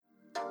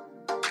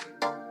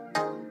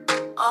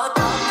Hey,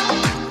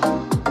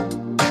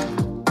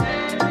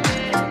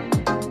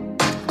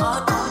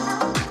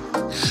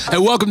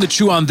 welcome to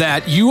Chew on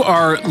That. You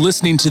are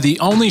listening to the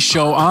only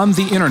show on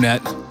the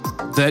internet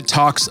that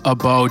talks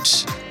about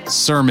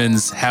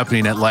sermons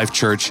happening at Life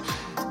Church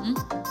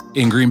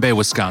in Green Bay,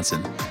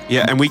 Wisconsin.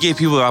 Yeah, and we gave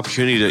people the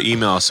opportunity to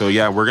email, so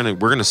yeah, we're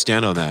gonna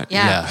stand on that.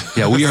 Yeah.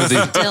 We are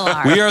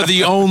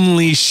the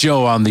only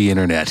show on the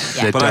internet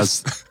that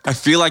does. I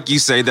feel like you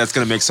say that's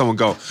gonna make someone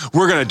go,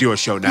 "We're gonna do a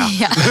show now."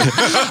 Yeah.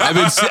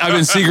 I've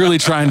been secretly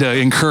trying to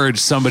encourage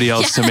somebody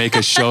else to make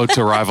a show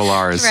to rival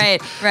ours.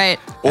 Right.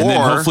 And then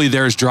hopefully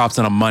theirs drops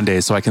on a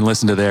Monday, so I can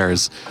listen to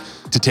theirs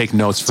to take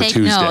notes for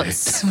Tuesday.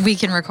 Notes. We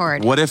can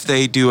record. What if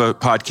they do a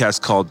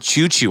podcast called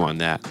Chew Chew on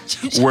That,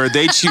 where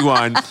they chew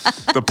on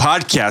the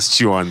podcast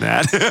Chew on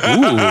That?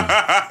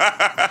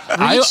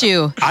 Ooh.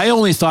 Chew. I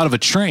only thought of a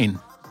train,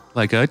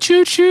 like a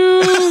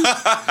choo-choo.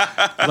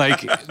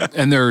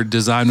 And their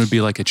design would be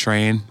like a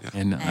train,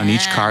 and on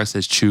each car it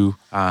says chew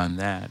on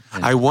that.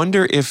 And I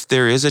wonder if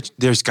there's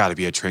got to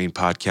be a train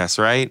podcast,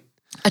 right?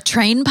 A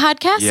train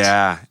podcast?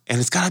 Yeah,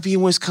 and it's got to be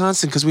in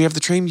Wisconsin because we have the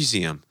train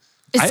museum.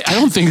 I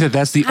don't think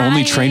that's the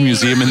only train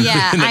museum in the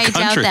I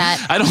country. doubt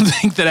that. I don't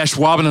think that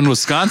Ashwaubenon,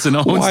 Wisconsin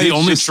owns the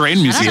only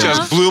train museum. It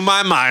just blew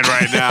my mind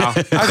right now.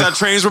 I thought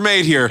trains were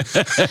made here.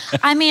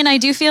 I mean, I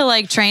do feel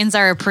like trains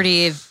are a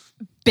pretty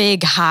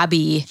big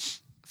hobby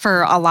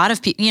for a lot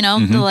of people,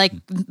 the like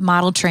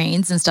model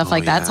trains and stuff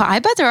like that. So I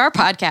bet there are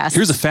podcasts.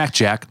 Here's a fact,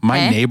 Jack.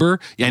 My neighbor,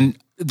 and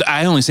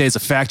I only say it's a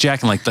fact,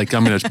 Jack, and like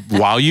I'm going to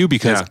wow you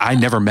because I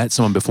never met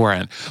someone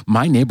beforehand.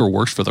 My neighbor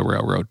works for the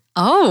railroad.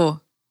 Oh.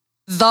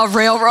 The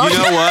railroad. You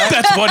know what?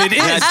 That's what it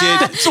is.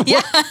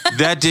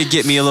 That did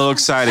get me a little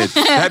excited.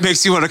 That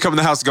makes you want to come in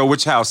the house and go,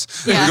 which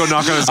house? Yeah. And go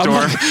knock on his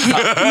door.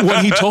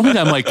 When he told me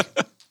that, I'm like,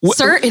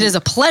 sir, it is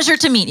a pleasure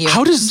to meet you.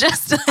 How do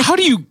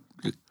you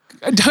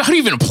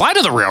even apply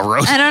to the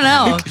railroad? I don't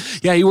know.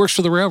 Yeah, he works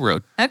for the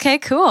railroad. Okay,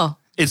 cool.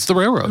 It's the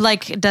railroad.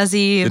 Like, does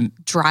he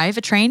drive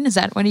a train? Is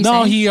that what he's saying?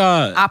 No, he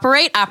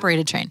operate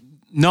a train.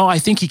 No, I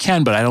think he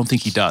can, but I don't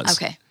think he does.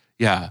 Okay.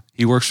 Yeah,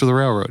 he works for the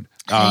railroad.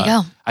 There you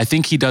go. I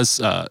think he does.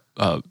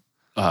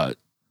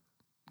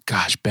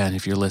 Gosh, Ben,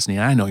 if you're listening,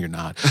 I know you're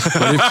not,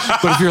 but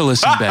if you're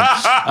listening, Ben,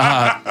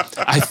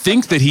 I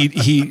think that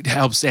he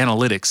helps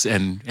analytics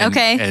and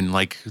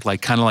like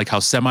kind of like how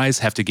semis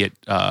have to get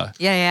you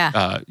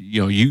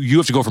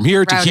have to go from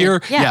here to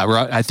here.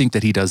 Yeah, I think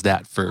that he does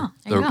that for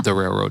the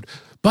railroad.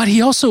 But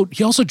he also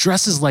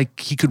dresses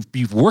like he could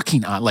be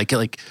working on like.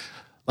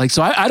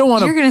 So I don't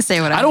want to. You're gonna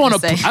say what I don't want to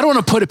say. I don't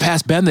want to put it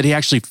past Ben that he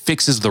actually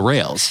fixes the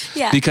rails.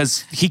 Yeah.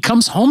 Because he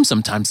comes home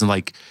sometimes and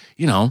we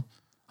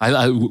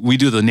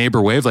do the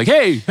neighbor wave like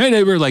hey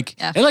neighbor it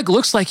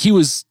looks like he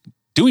was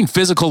doing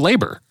physical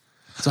labor.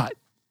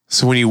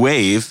 So when you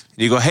wave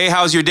and you go hey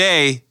how's your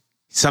day?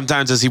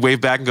 Sometimes does he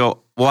wave back and go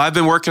well I've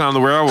been working on the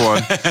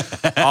railroad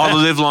all the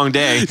live long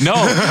day. No.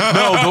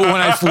 But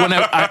when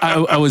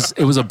I was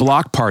it was a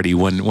block party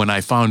when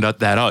I found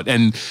out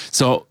and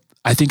so.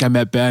 I think I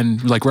met Ben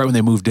like right when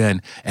they moved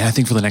in, and I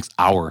think for the next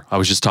hour I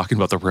was just talking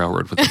about the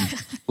railroad with him.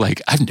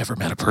 Like I've never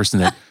met a person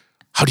that.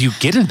 How do you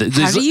get into this?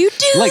 How do you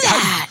do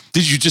that?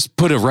 Did you just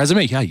put a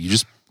resume? Yeah, you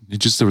just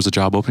there was a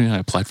job opening. I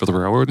applied for the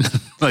railroad.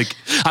 Like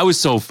I was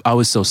so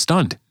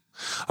stunned.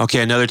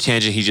 Okay, another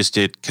tangent he just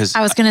did because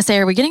I was gonna say,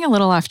 are we getting a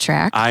little off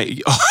track?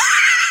 That's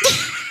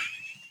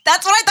what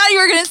I thought you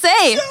were gonna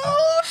say.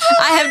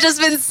 I have just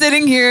been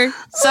sitting here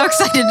so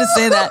excited to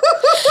say that.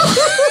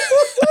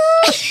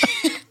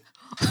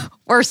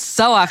 We're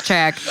so off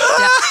track.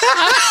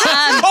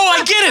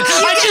 I get it.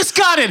 I just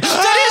got it.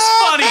 That is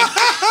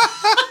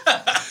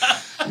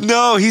funny.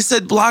 No, he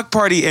said block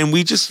party, and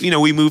we just,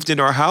 we moved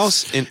into our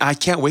house, and I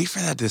can't wait for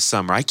that this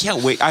summer. I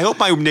can't wait. I hope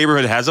my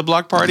neighborhood has a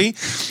block party,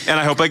 and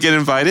I hope I get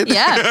invited.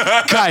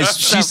 Yeah. Guys,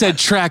 she said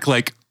track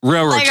like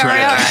railroad track. A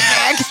railroad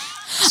track.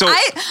 So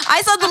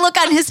I saw the look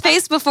on his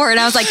face before, and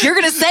I was like, "You're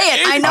gonna say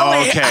it. I know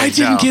it." I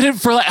didn't get it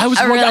for I was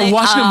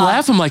watching him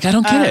laugh. I'm like, I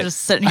don't get it. I was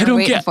just sitting here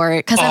waiting for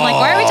it because I'm like,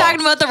 why are we talking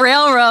about the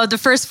railroad the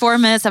first 4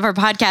 minutes of our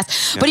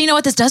podcast? Yeah. But you know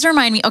what? This does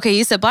remind me. Okay,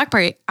 you said block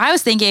party. I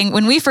was thinking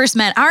when we first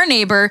met our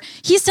neighbor,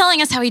 he's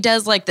telling us how he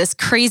does like this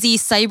crazy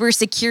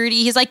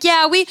cybersecurity. He's like,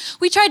 yeah, we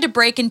tried to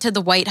break into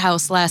the White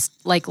House last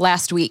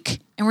week,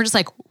 and we're just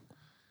like.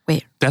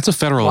 Wait, that's a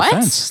federal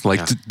offense. Like,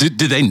 did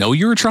they know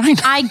you were trying?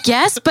 I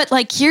guess, but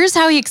like, here's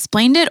how he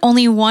explained it.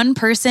 Only one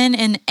person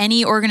in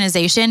any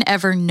organization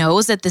ever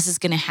knows that this is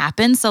going to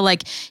happen. So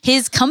like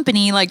his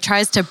company like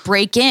tries to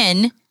break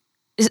in,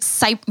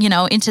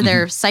 into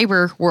their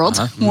cyber world,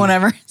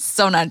 whatever.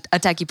 So not a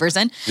techie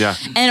person. Yeah.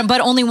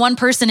 But only one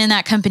person in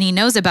that company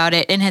knows about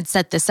it and had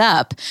set this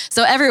up.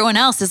 So everyone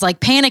else is like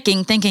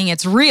panicking, thinking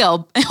it's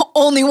real.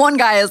 Only one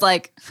guy is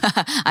like,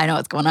 I know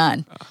what's going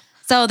on.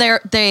 So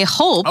they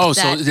hope. Oh,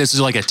 so this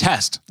is like a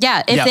test.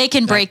 Yeah, if they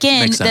can break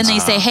in, then they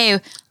say, "Hey,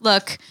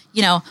 look,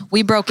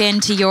 we broke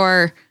into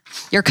your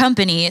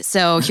company,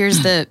 so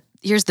here's the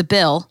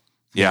bill.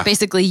 Yeah,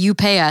 basically, you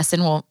pay us,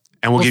 and we'll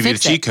give you the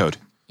cheat code.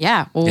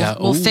 Yeah,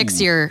 we'll fix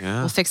your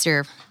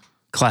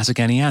classic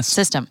NES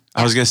system.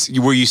 I was gonna say,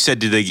 where you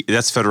said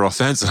that's federal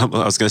offense. I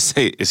was gonna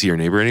say, is he your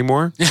neighbor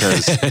anymore?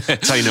 Because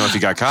that's how you know if he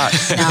got caught.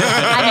 No,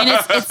 I mean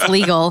it's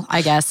legal,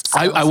 I guess. So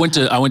I went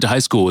to high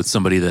school with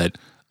somebody that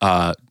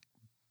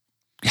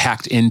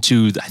hacked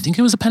into, I think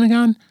it was the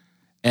Pentagon.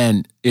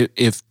 And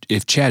if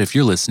Chad, if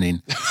you're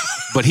listening,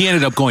 but he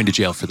ended up going to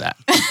jail for that.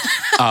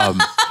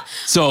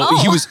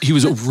 He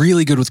was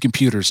really good with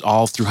computers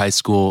all through high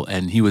school,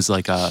 and he was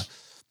like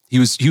he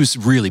was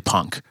really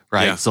punk,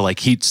 right? Yeah. So like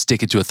he'd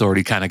stick it to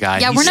authority kind of guy.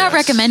 Yeah, we're not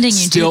recommending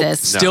you do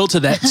this. Still to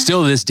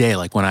this day,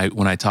 like when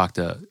I talk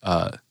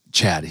to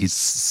Chad, he's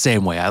the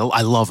same way.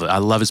 I love it. I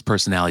love his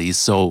personality. He's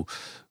so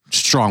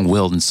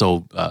strong-willed and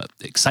so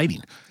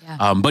exciting.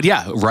 Yeah. But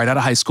yeah, right out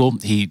of high school,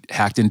 he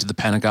hacked into the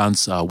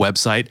Pentagon's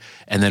website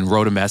and then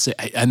wrote a message.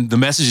 And the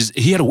message is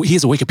he has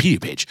a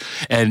Wikipedia page,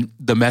 and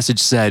the message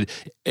said,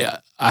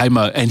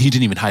 and he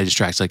didn't even hide his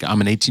tracks. Like, I'm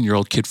an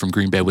 18-year-old kid from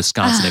Green Bay,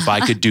 Wisconsin. If I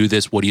could do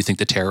this, what do you think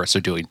the terrorists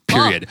are doing?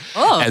 Period.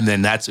 Oh. And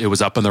then it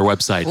was up on their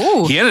website.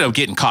 Ooh. He ended up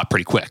getting caught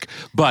pretty quick,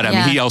 but I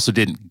mean, he also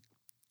didn't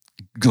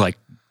like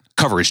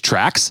cover his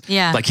tracks.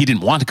 Yeah. Like he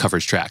didn't want to cover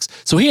his tracks.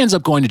 So he ends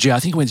up going to jail. I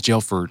think he went to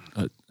jail for,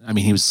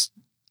 he was,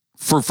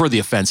 for the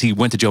offense, he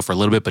went to jail for a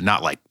little bit, but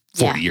not like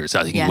 40 years.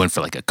 I think he went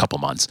for like a couple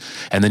months.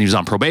 And then he was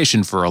on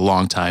probation for a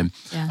long time.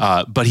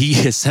 Yeah. But he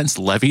has since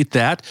levied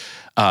that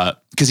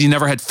because he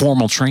never had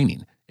formal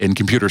training in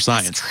computer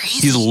science.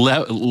 He's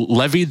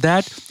levied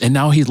that, and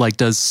now he like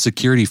does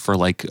security for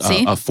like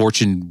a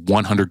Fortune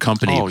 100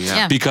 company. Oh,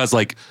 yeah. Because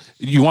like,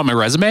 you want my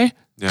resume?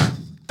 Yeah.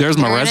 There's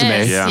my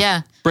resume.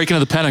 Yeah. Breaking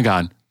into the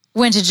Pentagon.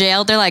 Went to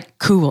jail. They're like,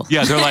 cool.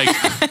 Yeah, they're like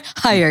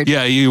hired.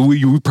 Yeah,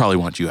 we probably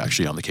want you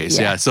actually on the case.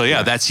 Yeah. So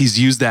he's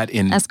used that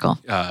in that's cool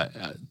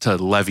to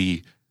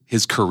levy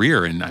his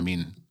career, and I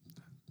mean,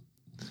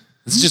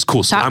 it's just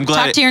cool stuff.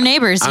 Talk to your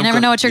neighbors. You never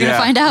know what you're going to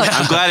find out.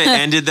 I'm glad it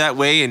ended that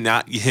way, and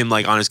not him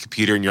like on his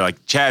computer, and you're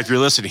like, Chad, if you're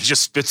listening, he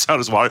just spits out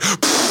his water.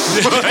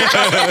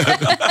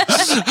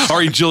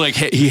 Or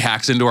he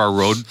hacks into our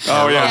road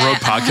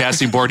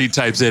podcasting board. He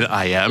types in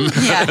 "I am."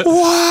 Yeah.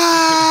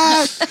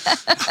 What?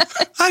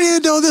 I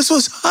didn't know this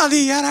was on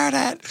the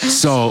internet.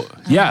 So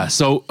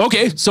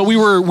okay. So we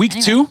were week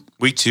 2.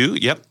 Week 2.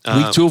 Yep.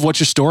 Week 2 of What's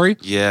Your Story?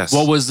 Yes.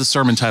 What was the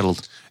sermon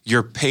titled?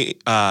 Your pain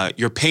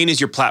is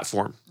your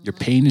platform. Your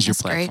pain is your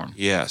That's platform. great.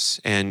 Yes,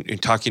 and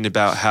talking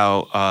about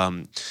how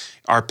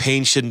our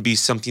pain shouldn't be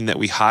something that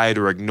we hide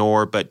or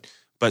ignore, but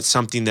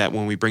something that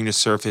when we bring to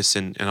surface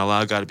and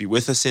allow God to be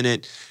with us in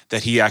it,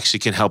 that He actually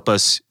can help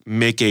us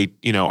make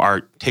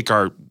take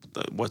our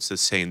what's the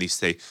saying? They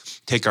say,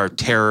 take our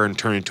terror and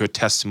turn it into a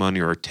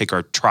testimony, or take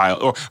our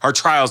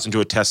trials into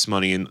a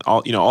testimony, and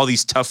all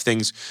these tough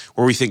things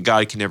where we think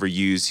God can never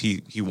use,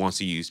 He wants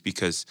to use,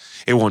 because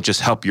it won't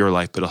just help your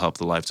life, but it'll help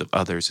the lives of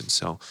others. And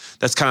so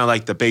that's kind of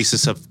like the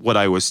basis of what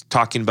I was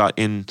talking about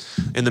in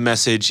the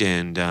message,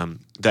 and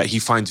that He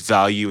finds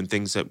value in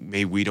things that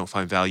maybe we don't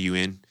find value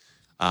in.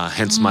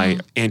 Hence my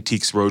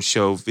Antiques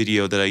Roadshow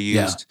video that I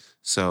used. Yeah.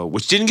 So,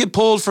 which didn't get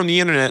pulled from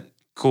the internet.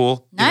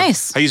 Cool.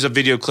 Nice. I used a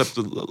video clip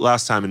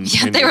last time, and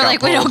they were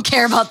like, we don't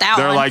care about that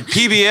They're one. like,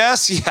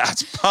 PBS? Yeah,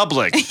 it's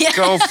public.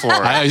 Go for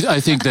it. I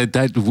think that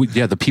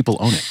the people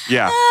own it.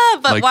 Yeah.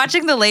 But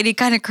watching the lady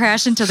kind of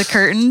crash into the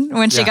curtain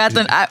when she got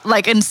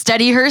and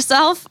steady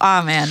herself.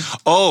 Oh man.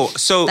 Oh,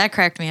 so that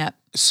cracked me up.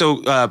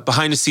 So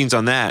behind the scenes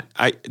on that,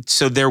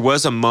 so there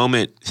was a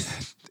moment.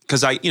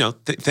 Because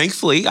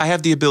thankfully I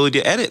have the ability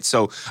to edit,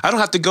 so I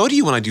don't have to go to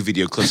you when I do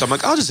video clips. I'm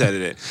like, I'll just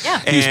edit it. Yeah.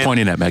 He was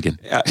pointing at Megan.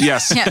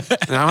 Yes. Yeah.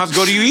 And I don't have to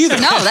go to you either.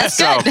 No, that's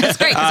good. That's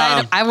great.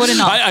 Because I wouldn't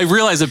know. I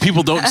realize that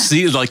people don't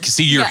see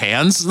your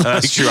hands.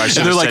 That's true. And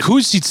they're like,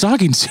 who's he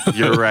talking to?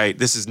 You're right.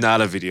 This is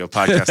not a video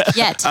podcast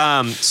yet.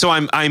 So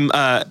I'm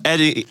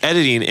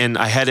editing, and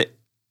I had it.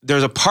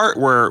 There's a part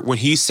where when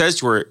he says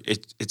to her,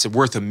 it's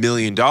worth $1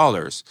 million.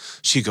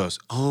 She goes,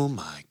 "Oh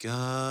my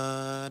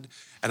God."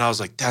 And I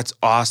was like, that's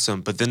awesome.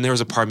 But then there was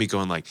a part of me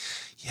going like,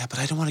 yeah, but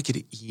I don't want to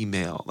get an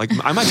email. Like,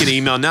 I might get an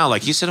email now.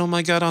 Like, you said, oh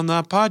my God, on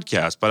that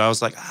podcast. But I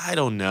was like, I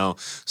don't know.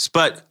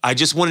 But I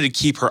just wanted to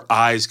keep her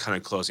eyes kind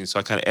of closing. So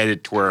I kind of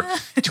edited to her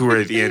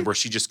at the end where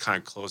she just kind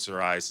of closed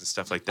her eyes and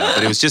stuff like that.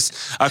 But it was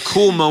just a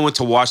cool moment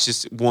to watch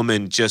this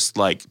woman just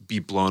like be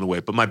blown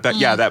away. But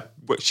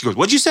she goes,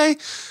 what'd you say?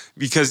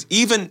 Because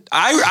even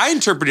I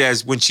interpret it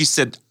as when she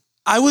said,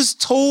 I was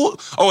told.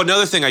 Oh,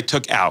 another thing I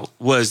took out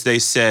was they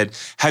said,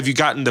 have you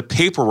gotten the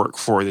paperwork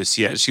for this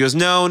yet? She goes,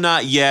 no,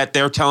 not yet.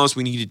 They're telling us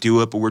we need to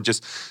do it, but we're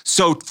just.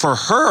 So for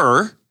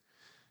her,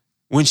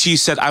 when she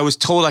said, I was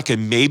told I could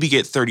maybe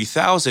get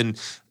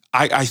 $30,000,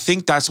 I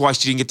think that's why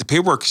she didn't get the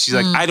paperwork. She's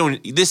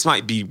like, this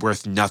might be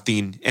worth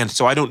nothing. And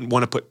so I don't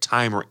want to put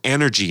time or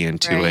energy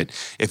into it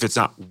if it's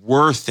not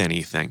worth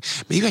anything.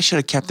 Maybe I should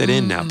have kept that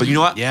in now. But you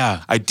know what?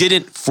 Yeah. I did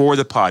it for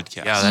the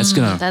podcast. Yeah, that's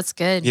good. That's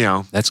good.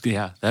 Yeah.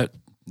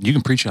 You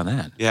can preach on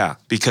that. Yeah,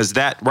 because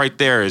that right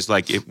there is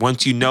like,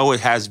 once you know it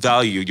has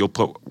value, you'll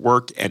put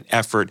work and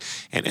effort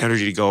and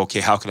energy to go, okay,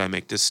 how can I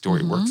make this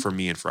story work for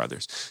me and for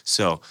others?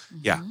 So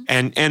yeah,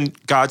 and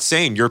God's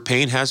saying your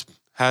pain has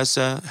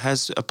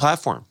a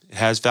platform, it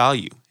has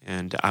value,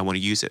 and I want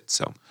to use it.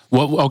 So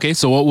Okay,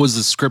 so what was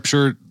the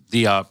scripture,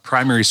 the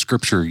primary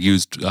scripture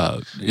used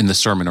in the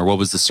sermon, or what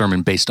was the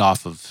sermon based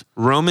off of?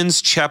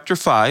 Romans chapter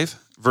 5,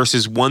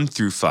 verses 1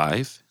 through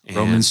 5.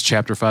 Romans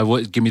chapter 5.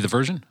 What? Give me the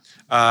version.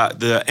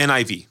 The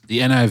NIV. The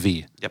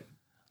NIV. Yep.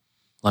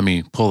 Let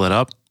me pull it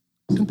up.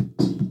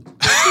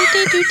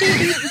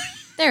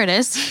 There it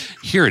is.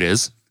 Here it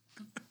is.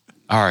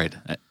 All right.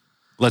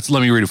 Let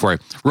me read it for you.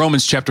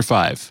 Romans chapter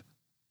 5,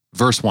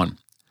 verse 1,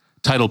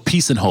 titled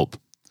Peace and Hope.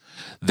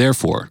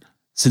 Therefore,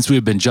 since we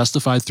have been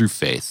justified through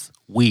faith,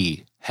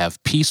 we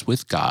have peace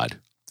with God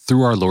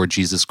through our Lord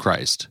Jesus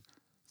Christ,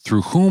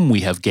 through whom we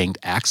have gained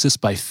access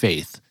by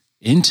faith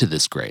into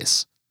this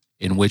grace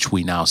in which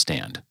we now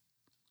stand.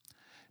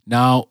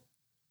 Now,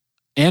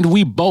 and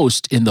we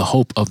boast in the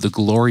hope of the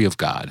glory of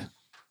God.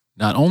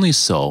 Not only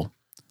so,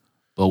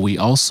 but we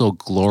also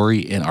glory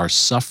in our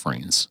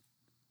sufferings,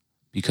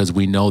 because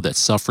we know that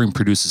suffering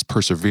produces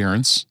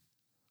perseverance.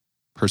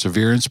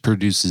 Perseverance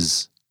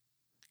produces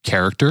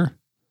character.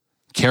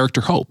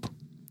 Character, hope.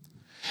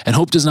 And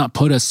hope does not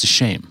put us to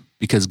shame,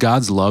 because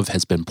God's love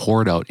has been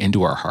poured out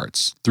into our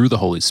hearts through the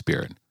Holy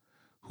Spirit,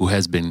 who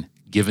has been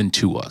given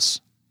to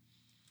us.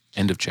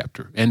 End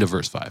of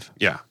verse 5.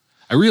 Yeah.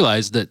 I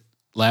realized that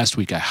last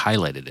week I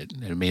highlighted it,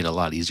 and it made it a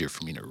lot easier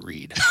for me to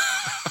read.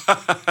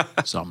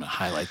 So I'm going to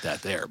highlight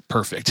that there.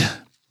 Perfect.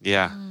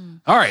 Yeah.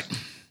 All right.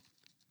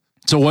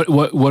 So what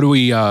do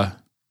we,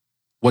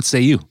 what say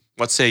you?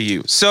 What say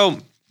you? So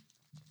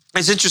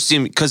it's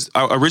interesting because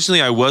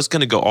originally I was going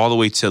to go all the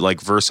way to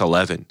like verse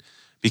 11,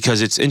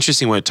 because it's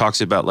interesting when it talks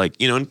about, like,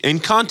 you know, in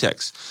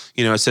context,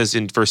 you know, it says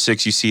in verse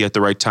 6, you see at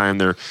the right time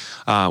there,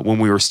 when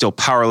we were still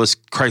powerless,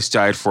 Christ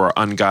died for our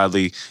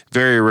ungodly.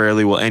 Very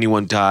rarely will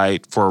anyone die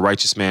for a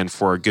righteous man.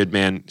 For a good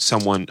man,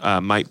 someone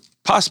might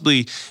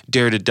possibly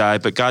dare to die,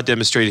 but God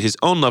demonstrated his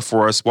own love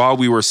for us while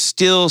we were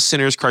still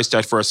sinners. Christ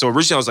died for us. So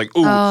originally I was like,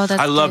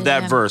 I love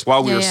that verse.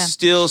 While we were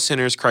still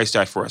sinners, Christ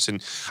died for us.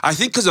 And I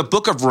think because the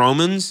book of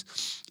Romans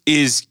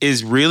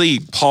is really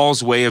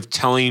Paul's way of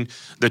telling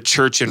the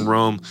church in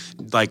Rome,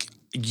 like,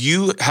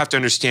 you have to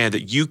understand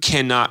that you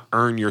cannot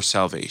earn your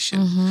salvation.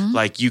 Mm-hmm.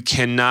 Like, you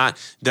cannot,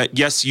 that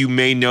yes, you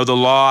may know the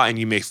law and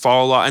you may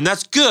follow law, and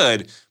that's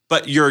good,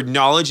 but your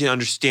knowledge and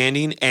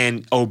understanding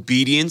and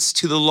obedience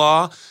to the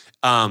law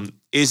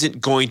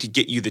isn't going to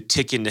get you the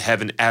ticket into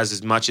heaven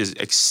as much as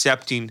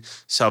accepting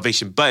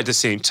salvation. But at the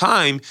same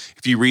time,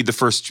 if you read the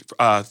first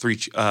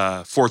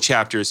 4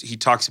 chapters, he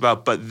talks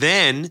about, but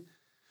then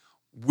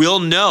we'll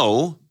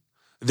know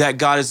that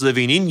God is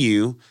living in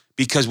you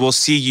because we'll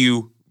see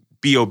you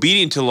be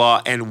obedient to the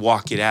law and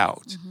walk it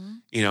out. Mm-hmm.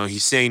 You know,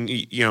 he's saying,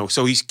 you know,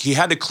 so he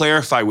had to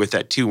clarify with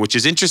that too, which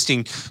is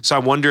interesting. So I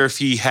wonder if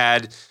he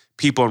had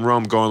people in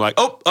Rome going like,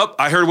 oh,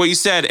 I heard what you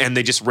said, and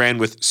they just ran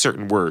with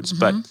certain words.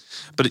 Mm-hmm.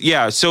 But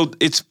yeah, so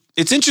it's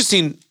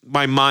interesting,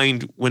 my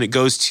mind when it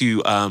goes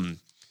to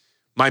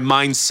my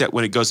mindset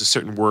when it goes to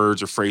certain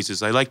words or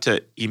phrases. I like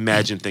to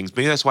imagine things.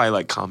 Maybe that's why I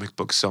like comic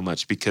books so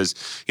much, because,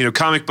 you know,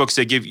 comic books,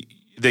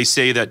 they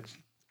say that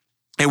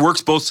it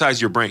works both sides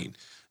of your brain,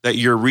 that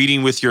you're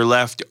reading with your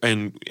left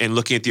and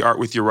looking at the art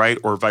with your right,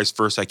 or vice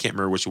versa. I can't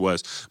remember which it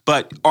was.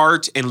 But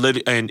art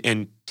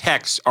and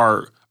text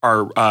are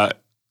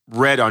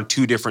read on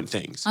 2 different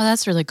things. Oh,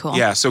 that's really cool.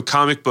 Yeah, so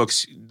comic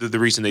books, the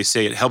reason they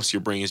say it helps your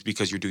brain is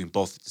because you're doing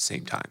both at the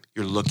same time.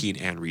 You're looking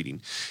and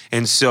reading.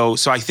 And so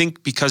I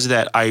think because of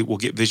that, I will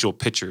get visual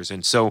pictures.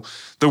 And so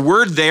the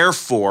word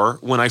therefore,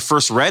 when I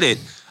first read it,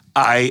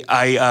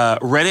 I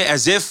read it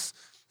as if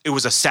it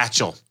was a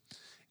satchel.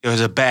 It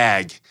was a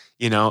bag,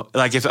 you know,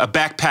 like if a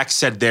backpack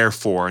said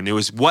therefore, and it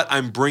was what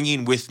I'm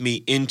bringing with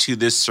me into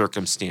this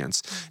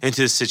circumstance,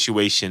 into this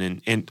situation.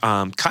 And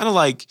kind of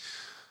like,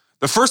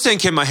 the first thing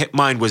that came to my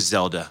mind was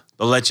Zelda,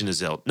 The Legend of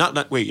Zelda.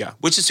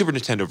 Which is Super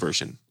Nintendo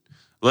version?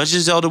 Legend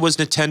of Zelda was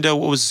Nintendo.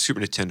 What was the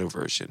Super Nintendo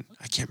version?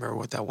 I can't remember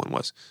what that one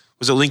was.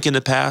 Was it Link in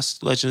the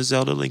Past? Legend of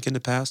Zelda, Link in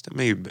the Past?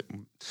 Maybe.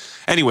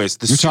 Anyways.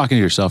 You're talking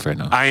to yourself right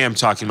now. I am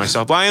talking to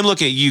myself. Well, I am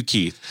looking at you,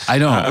 Keith. I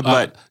know.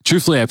 But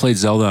truthfully, I played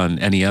Zelda on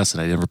NES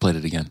and I never played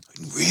it again.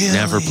 Really?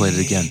 Never played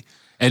it again.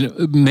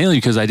 And mainly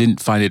because I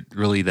didn't find it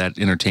really that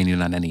entertaining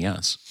on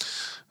NES.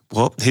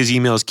 Well, his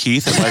email is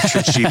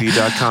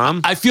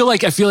keith@lifechurchgv.com. I feel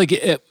like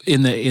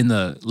in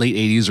the late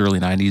 80s, early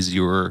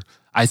 90s,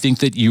 I think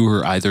that you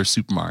were either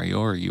Super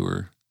Mario or you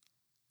were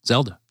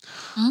Zelda.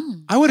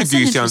 I would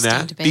agree with you on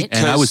that.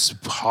 And I was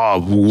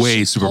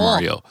way Super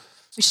Mario.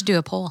 We should do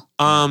a poll.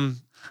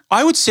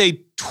 I would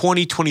say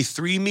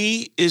 2023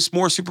 me is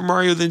more Super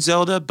Mario than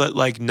Zelda, but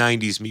like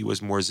 90s me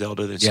was more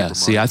Zelda than Super Mario.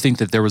 See, I think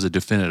that there was a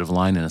definitive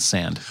line in the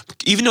sand.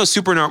 Even though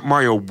Super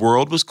Mario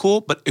World was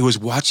cool, but it was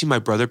watching my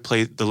brother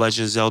play The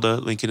Legend of Zelda,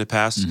 Link in the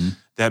Past,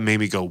 that made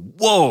me go,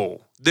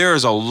 whoa,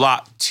 there's a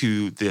lot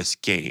to this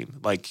game.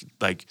 Like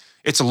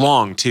It's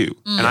long too.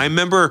 And I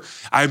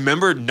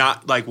remember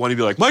not like wanting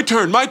to be like, my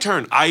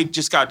turn. I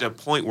just got to a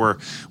point where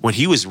when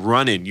he was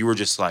running, you were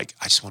just like,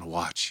 I just want to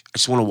watch. I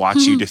just want to watch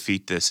you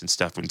defeat this and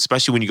stuff. And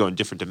especially when you go in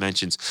different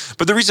dimensions.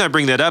 But the reason I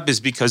bring that up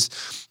is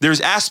because there's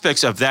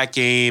aspects of that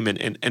game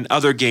and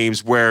other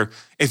games where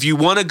if you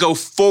want to go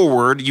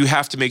forward, you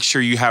have to make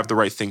sure you have the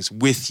right things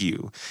with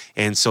you.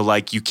 And so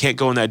like you can't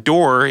go in that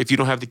door if you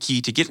don't have the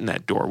key to get in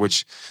that door,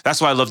 which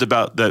that's what I loved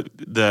about the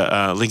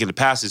Link in the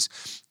Past is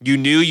you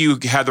knew you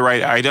had the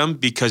right item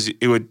because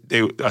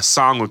a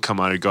song would come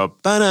on and go,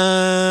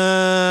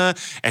 ba-da,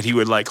 and he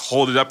would like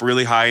hold it up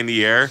really high in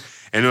the air.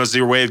 And it was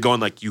your way of going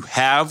like, you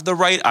have the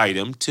right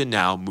item to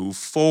now move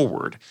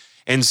forward.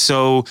 And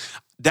so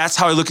that's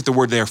how I look at the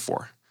word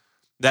therefore.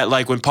 That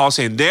like when Paul's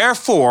saying,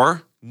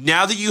 therefore,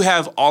 now that you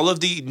have all of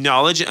the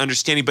knowledge and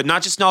understanding, but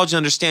not just knowledge and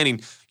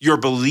understanding, you're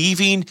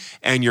believing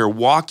and you're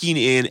walking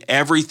in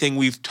everything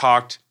we've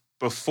talked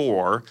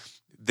before.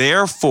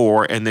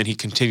 Therefore, and then he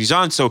continues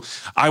on. So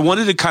I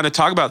wanted to kind of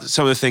talk about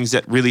some of the things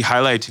that really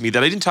highlighted to me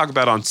that I didn't talk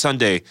about on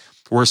Sunday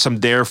were some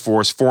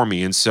therefores for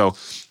me. And so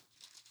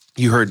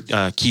you heard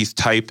Keith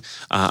type.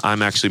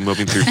 I'm actually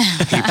moving through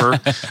paper.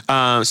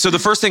 So the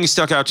first thing that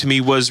stuck out to me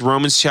was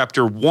Romans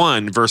chapter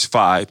 1, verse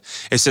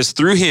 5. It says,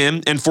 through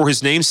him and for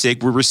his name's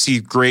sake, we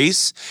receive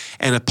grace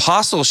and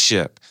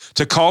apostleship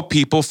to call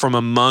people from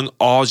among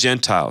all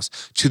Gentiles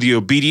to the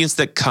obedience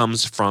that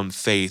comes from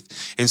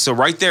faith. And so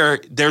right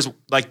there's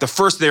like the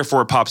first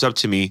therefore pops up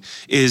to me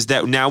is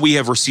that now we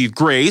have received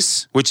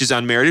grace, which is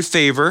unmerited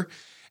favor,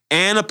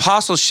 and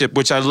apostleship,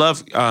 which I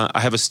love. I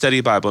have a study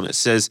Bible and it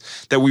says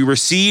that we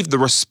receive the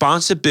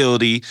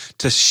responsibility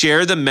to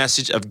share the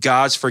message of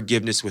God's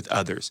forgiveness with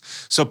others.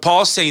 So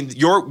Paul's saying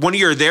one of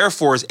your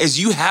therefores is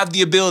you have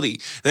the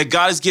ability, that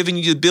God has given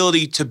you the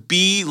ability to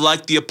be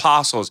like the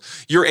apostles.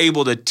 You're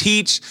able to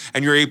teach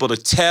and you're able to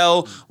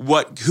tell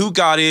who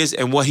God is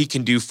and what he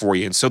can do for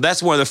you. And so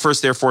that's one of the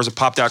first therefores that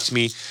popped out to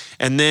me.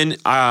 And then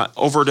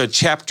over to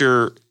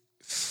chapter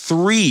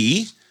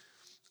 3,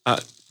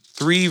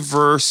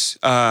 verse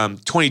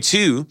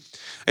 22,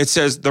 it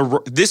says,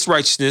 this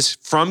righteousness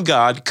from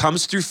God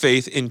comes through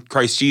faith in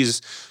Christ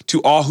Jesus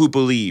to all who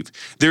believe.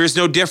 There is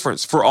no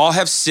difference, for all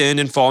have sinned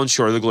and fallen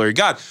short of the glory of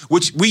God,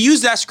 which we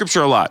use that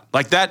scripture a lot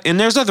like that. And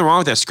there's nothing wrong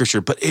with that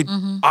scripture, but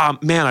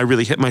man, I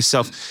really hit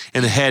myself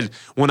in the head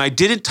when I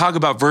didn't talk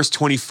about verse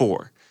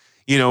 24.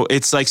 You know,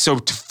 it's like, so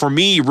for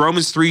me,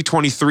 Romans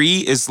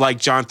 3:23 is like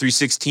John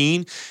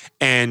 3:16,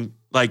 and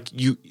like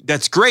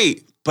that's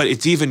great. But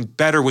it's even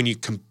better when you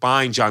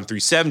combine John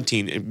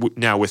 3:17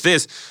 now with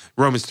this,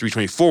 Romans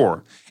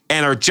 3:24,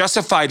 and are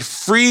justified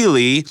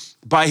freely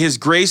by his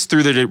grace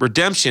through the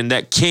redemption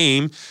that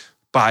came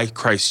by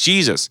Christ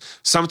Jesus.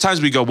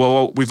 Sometimes we go,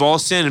 well, we've all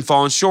sinned and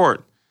fallen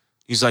short.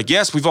 He's like,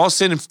 yes, we've all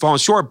sinned and fallen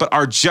short, but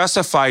are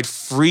justified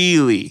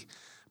freely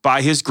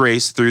by his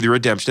grace through the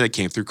redemption that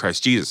came through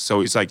Christ Jesus.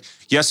 So he's like,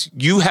 yes,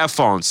 you have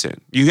fallen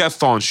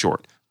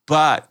short,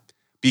 but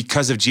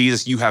because of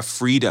Jesus, you have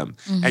freedom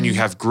and you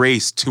have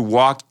grace to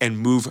walk and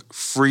move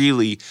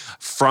freely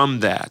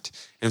from that.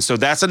 And so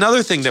that's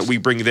another thing that we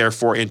bring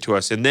therefore into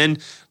us. And then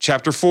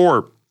chapter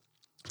 4,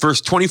 verse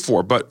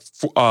 24, but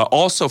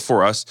also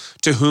for us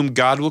to whom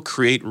God will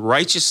create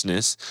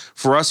righteousness,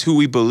 for us who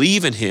we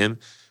believe in him,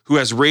 who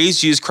has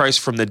raised Jesus Christ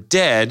from the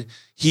dead,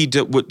 he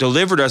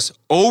delivered us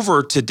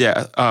over to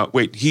death.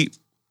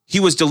 He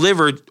was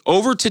delivered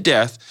over to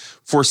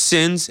death for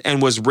sins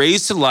and was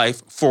raised to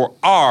life for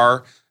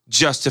our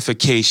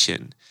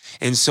justification.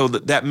 And so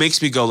that makes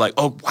me go like,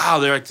 oh wow,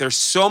 there's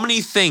so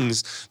many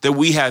things that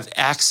we have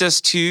access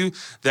to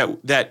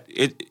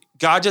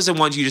God doesn't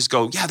want you to just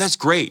go, yeah, that's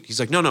great. He's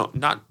like, no,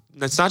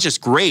 that's not just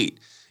great.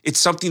 It's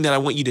something that I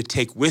want you to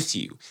take with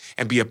you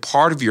and be a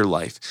part of your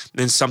life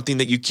and something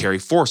that you carry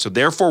forth. So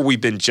therefore we've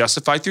been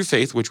justified through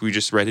faith, which we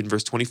just read in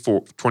verse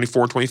 24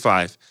 and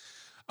 25.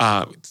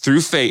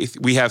 Through faith,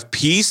 we have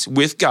peace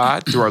with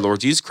God through our Lord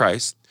Jesus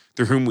Christ,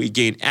 through whom we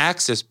gain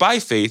access by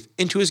faith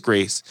into his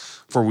grace,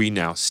 for we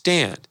now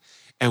stand.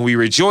 And we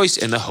rejoice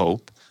in the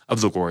hope of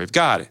the glory of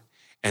God.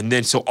 And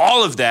then, so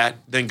all of that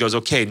then goes,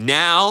 okay,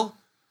 now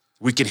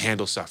we can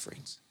handle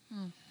sufferings.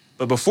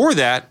 But before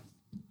that,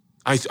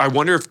 I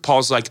wonder if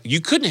Paul's like, you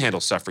couldn't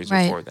handle sufferings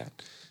before that.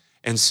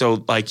 And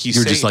so like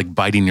you're just like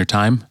biding your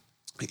time?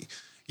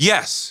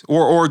 Yes.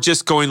 Or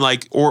just going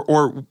like,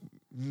 or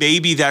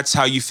maybe that's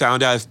how you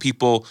found out if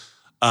people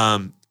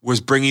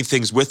was bringing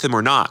things with them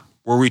or not.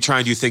 Were we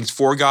trying to do things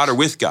for God or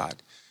with God?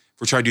 If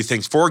we're trying to do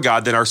things for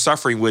God, then our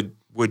suffering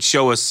would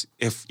show us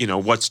if,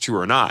 what's true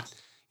or not.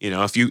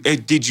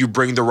 Did you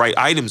bring the right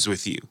items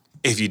with you?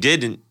 If you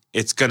didn't,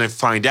 it's going to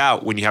find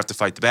out when you have to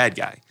fight the bad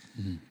guy.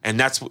 Mm-hmm. And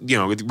that's,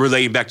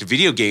 relating back to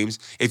video games,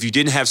 if you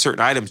didn't have certain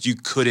items, you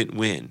couldn't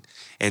win.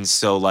 And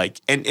so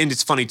like, and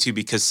it's funny too,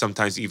 because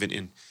sometimes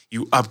even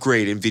you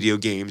upgrade in video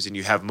games and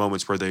you have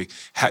moments where they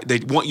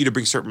want you to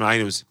bring certain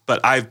items, but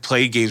I've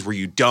played games where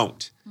you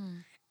don't.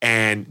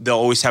 And they'll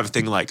always have a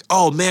thing like,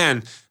 oh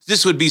man,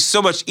 this would be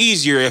so much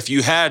easier if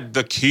you had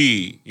the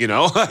key, you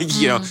know?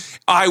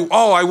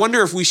 I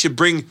wonder if we should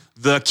bring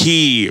the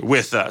key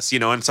with us, you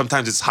know, and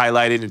sometimes it's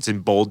highlighted, it's in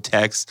bold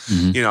text.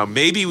 You know,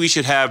 maybe we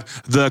should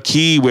have the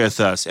key with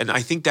us. And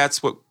I think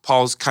that's what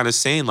Paul's kind of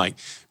saying, like,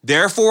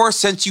 therefore,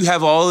 since you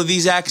have all of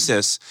these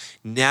access,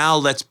 now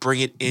let's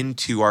bring it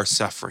into our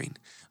suffering.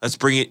 Let's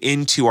bring it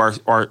into our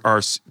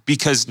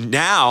because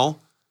now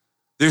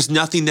there's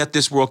nothing that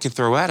this world can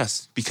throw at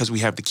us because we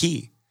have the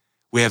key.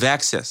 We have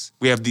access.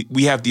 We have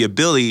the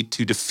ability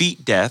to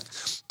defeat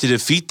death, to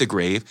defeat the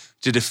grave,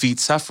 to defeat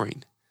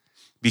suffering,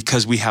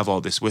 because we have all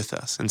this with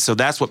us. And so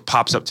that's what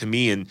pops up to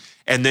me. And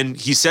then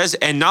he says,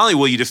 and not only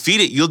will you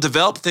defeat it, you'll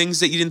develop things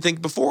that you didn't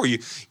think before.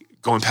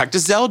 Going back to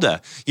Zelda,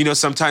 you know,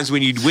 sometimes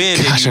when you'd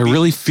win. Gosh, I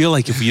really feel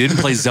like if you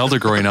didn't play Zelda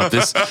growing up,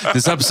 this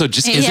episode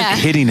just isn't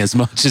hitting as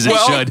much as it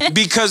should.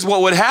 Because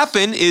what would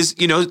happen is,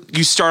 you know,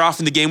 you start off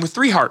in the game with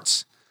 3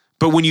 hearts,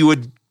 but when you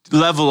would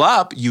level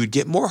up, you would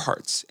get more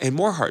hearts and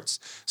more hearts.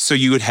 So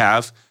you would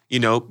have, you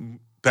know,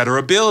 better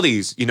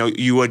abilities. You know,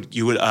 you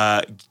would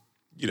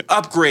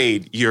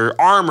upgrade your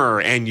armor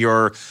and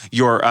your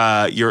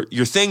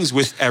things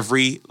with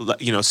every,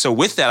 you know. So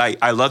with that,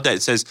 I love that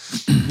it says,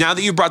 now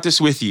that you brought this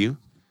with you,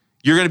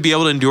 you're going to be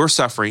able to endure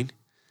suffering.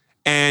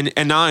 And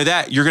not only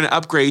that, you're going to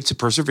upgrade to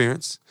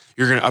perseverance.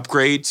 You're going to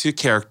upgrade to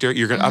character.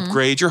 You're going to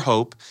upgrade your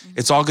hope.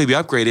 It's all going to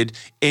be upgraded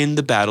in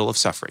the battle of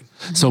suffering.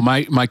 So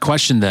my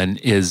question then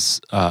is,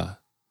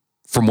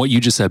 from what you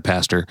just said,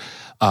 Pastor,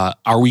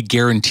 are we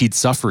guaranteed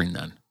suffering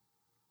then?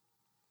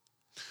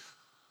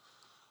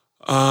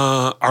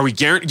 Are we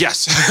guaranteed?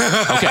 Yes.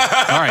 Okay.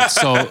 All right.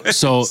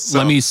 So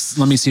let me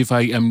see if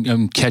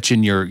I'm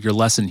catching your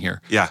lesson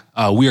here. Yeah.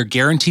 We are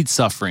guaranteed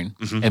suffering,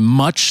 and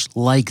much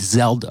like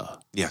Zelda.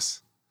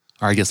 Yes.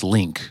 Or I guess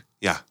Link.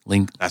 Yeah.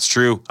 Link. That's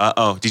true.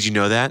 Did you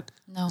know that?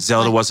 No.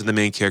 Zelda wasn't the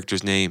main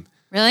character's name.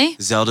 Really?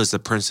 Zelda's the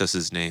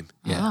princess's name.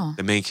 Yeah. Oh.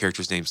 The main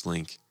character's name's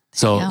Link.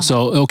 So in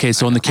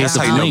the case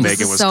of Link,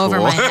 Megan was so cool. over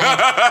my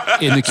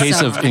head.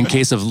 in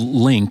case of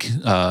Link,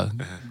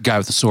 guy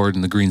with the sword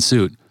and the green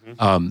suit,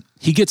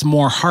 he gets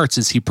more hearts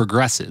as he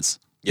progresses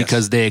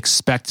because they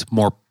expect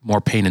more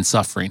pain and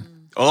suffering.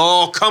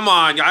 Oh, come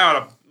on! I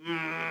ought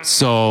to.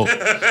 So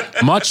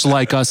much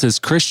like us as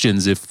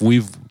Christians,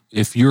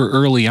 if you're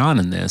early on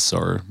in this,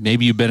 or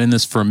maybe you've been in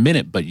this for a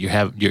minute, but your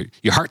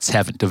hearts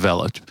haven't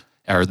developed,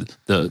 or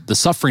the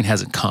suffering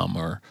hasn't come,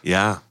 or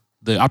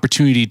the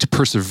opportunity to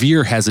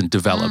persevere hasn't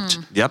developed.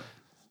 Yep.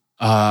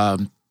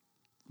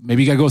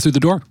 Maybe you got to go through the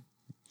door.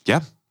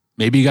 Yeah.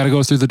 Maybe you got to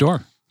go through the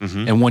door.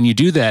 And when you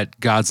do that,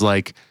 God's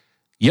like,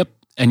 yep,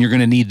 and you're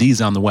going to need these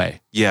on the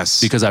way.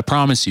 Yes. Because I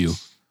promise you,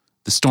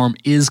 the storm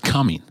is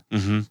coming.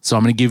 So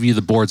I'm going to give you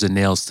the boards and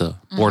nails to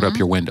board up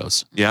your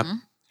windows. Yep.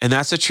 And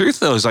that's the truth,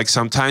 though. Is like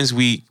sometimes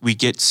we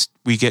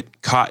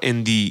get caught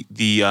in the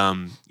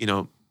you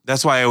know,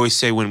 that's why I always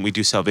say when we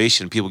do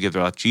salvation, people give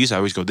their life to Jesus, I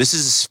always go, this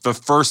is the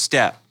first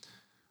step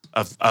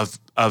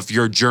of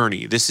your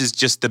journey. This is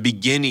just the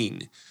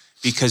beginning,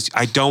 because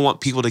I don't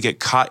want people to get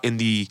caught in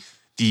the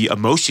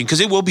emotion, because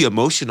it will be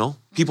emotional.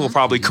 People will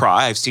probably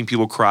cry. I've seen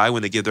people cry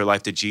when they give their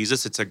life to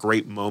Jesus. It's a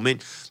great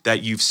moment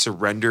that you've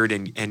surrendered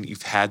and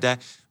you've had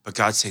that. But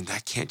God's saying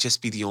that can't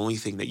just be the only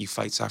thing that you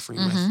fight suffering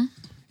with.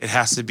 It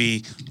has to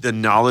be the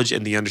knowledge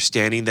and the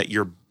understanding that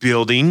you're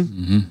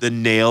building the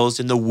nails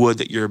and the wood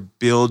that you're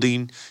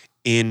building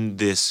in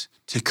this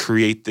to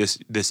create this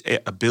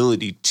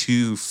ability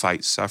to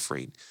fight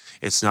suffering.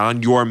 It's not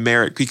on your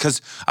merit.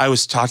 Because I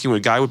was talking with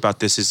a guy about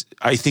this, is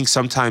I think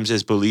sometimes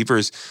as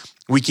believers,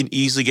 we can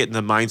easily get in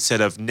the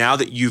mindset of, now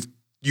that you've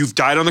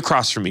died on the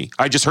cross for me.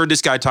 I just heard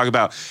this guy talk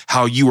about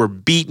how you were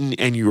beaten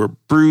and you were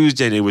bruised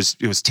and it was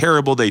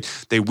terrible. They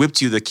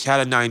whipped you the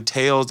cat of nine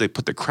tails. They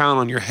put the crown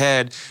on your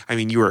head. I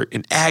mean, you were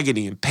in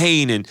agony and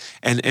pain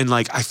and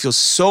like, I feel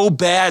so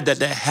bad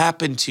that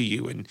happened to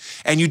you.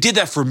 And you did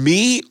that for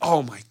me.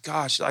 Oh my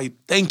gosh, I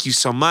thank you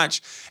so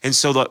much. And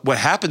so what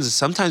happens is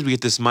sometimes we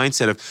get this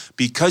mindset of,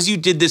 because you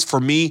did this for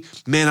me,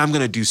 man, I'm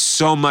going to do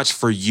so much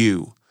for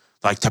you.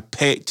 Like to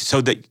pay, so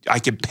that I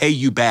can pay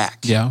you back.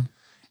 Yeah.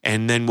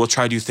 And then we'll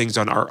try to do things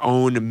on our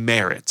own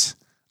merit,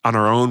 on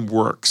our own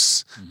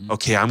works.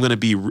 Okay, I'm gonna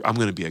be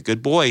a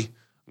good boy.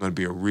 I'm gonna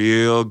be a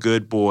real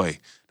good boy.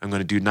 I'm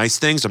gonna do nice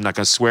things. I'm not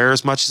gonna swear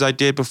as much as I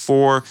did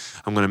before.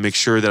 I'm gonna make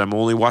sure that I'm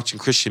only watching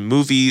Christian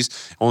movies,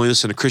 only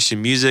listening to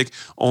Christian music,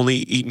 only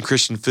eating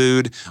Christian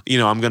food. You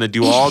know, I'm gonna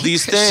do all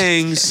these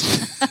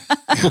things.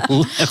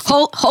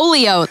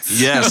 Holy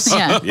oats. Yes.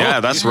 Yeah,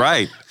 that's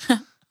right.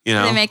 You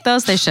know, they make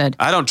those? They should.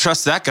 I don't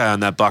trust that guy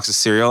on that box of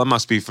cereal. It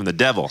must be from the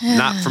devil,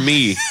 not from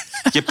me.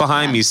 Get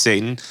behind me,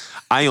 Satan.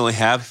 I only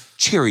have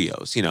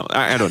Cheerios. You know,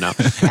 I don't know,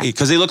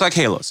 because they look like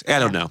halos. I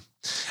don't know.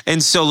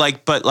 And so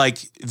but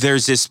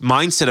there's this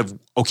mindset of,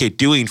 okay,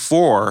 doing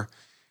for,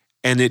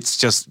 and it's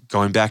just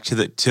going back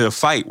to a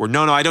fight where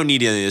no, I don't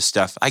need any of this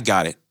stuff. I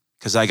got it,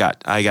 because I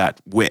got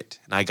wit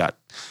and I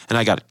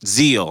got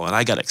zeal and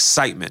I got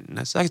excitement, and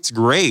that's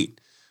great.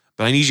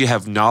 But I need you to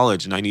have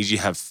knowledge, and I need you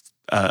to have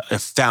a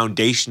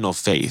foundational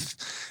faith,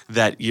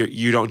 that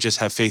you don't just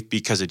have faith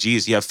because of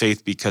Jesus, you have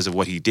faith because of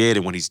what he did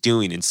and what he's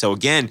doing. And so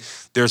again,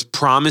 there's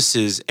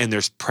promises and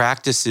there's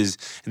practices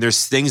and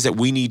there's things that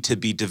we need to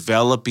be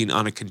developing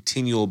on a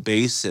continual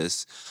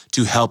basis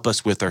to help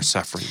us with our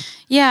suffering.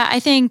 Yeah, I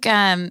think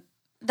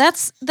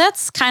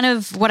that's kind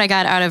of what I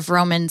got out of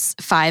Romans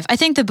 5. I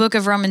think the book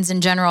of Romans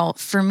in general,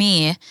 for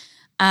me,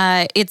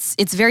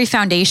 it's very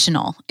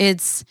foundational.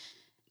 It's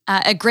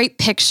a great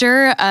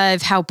picture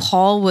of how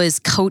Paul was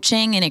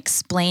coaching and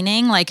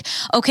explaining, like,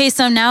 okay,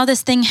 so now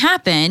this thing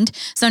happened.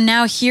 So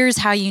now here's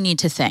how you need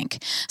to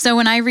think. So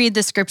when I read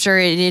the scripture,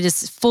 it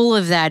is full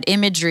of that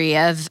imagery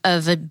of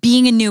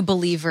being a new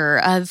believer,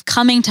 of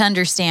coming to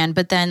understand.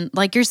 But then,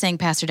 like you're saying,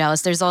 Pastor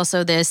Dallas, there's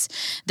also this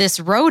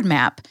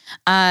roadmap.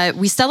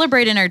 We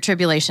celebrate in our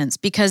tribulations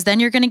because then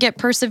you're going to get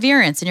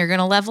perseverance and you're going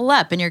to level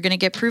up and you're going to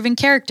get proven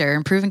character,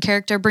 and proven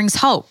character brings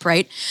hope,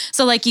 right?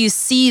 So like you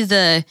see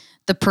the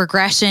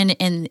progression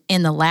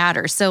in the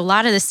ladder. So a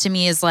lot of this to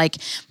me is like,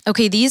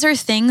 okay, these are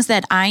things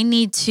that I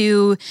need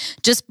to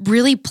just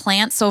really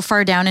plant so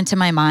far down into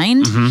my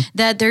mind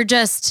that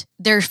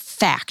they're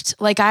fact.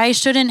 Like I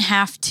shouldn't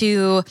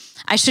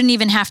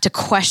even have to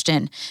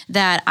question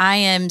that I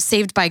am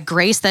saved by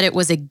grace, that it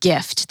was a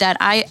gift, that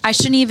I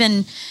shouldn't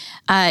even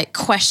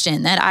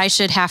question that I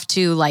should have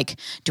to, like,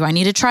 do I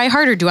need to try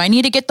harder? Do I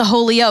need to get the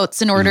holy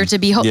oats in order to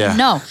be holy?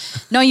 Yeah.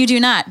 No, you do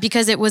not,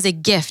 because it was a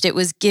gift. It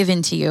was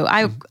given to you.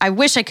 I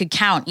wish I could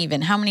count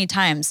even how many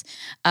times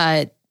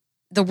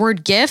the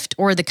word gift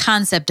or the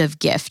concept of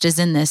gift is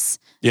in this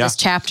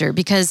chapter,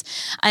 because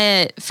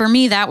for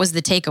me, that was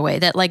the takeaway,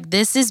 that like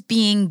this is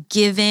being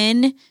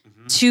given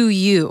to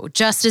you,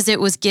 just as it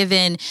was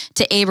given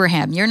to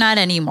Abraham. You're not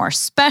any more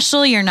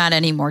special. You're not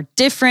any more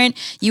different.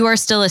 You are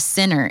still a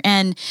sinner.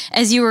 And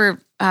as you were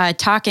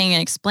talking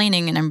and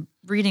explaining, and I'm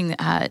reading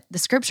the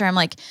scripture, I'm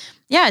like,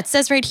 yeah, it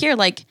says right here,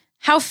 like,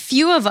 how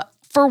few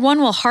for one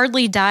will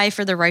hardly die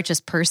for the righteous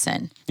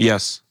person.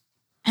 Yes.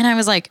 And I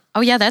was like,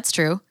 oh yeah, that's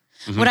true.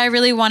 Would I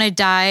really want to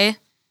die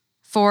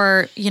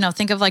for,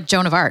 think of like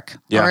Joan of Arc,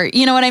 or,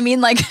 you know what I mean?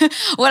 Like,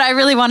 would I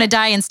really want to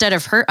die instead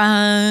of her?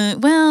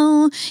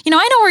 Well, I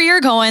know where you're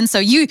going. So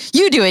you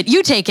do it,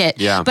 you take it.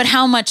 Yeah. But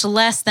how much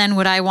less then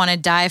would I want to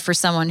die for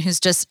someone who's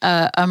just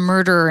a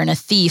murderer and a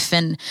thief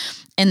and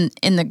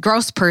in the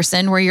gross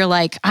person, where you're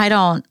like, I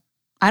don't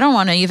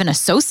want to even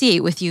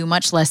associate with you,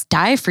 much less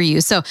die for you.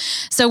 So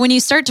when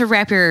you start to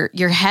wrap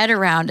your head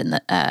around in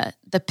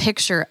the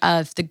picture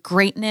of the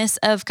greatness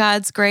of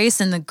God's grace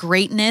and the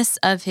greatness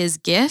of his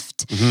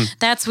gift,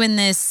 that's when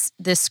this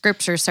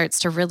scripture starts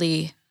to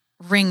really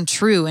ring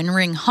true and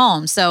ring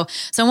home. So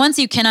once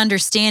you can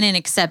understand and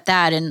accept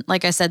that, and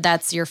like I said,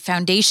 that's your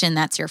foundation,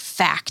 that's your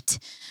fact,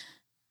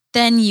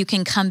 then you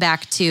can come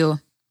back to,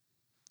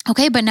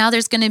 okay, but now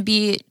there's going to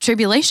be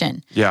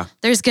tribulation. Yeah.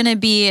 There's going to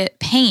be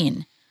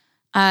pain.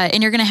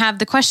 And you're going to have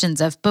the questions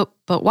of, but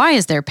why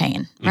is there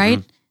pain,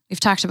 right? We've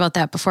talked about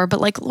that before,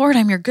 but like, Lord,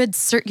 I'm your good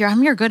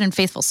and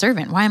faithful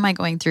servant. Why am I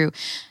going through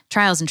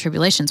trials and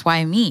tribulations?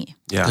 Why me?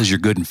 Yeah. Because you're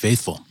good and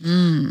faithful.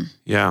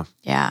 Yeah.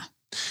 Yeah.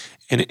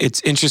 And it's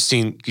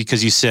interesting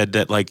because you said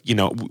that, like,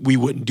 we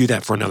wouldn't do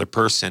that for another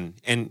person.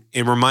 And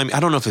it reminded me, I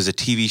don't know if it was a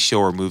TV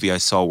show or movie I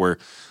saw where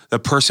the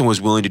person was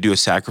willing to do a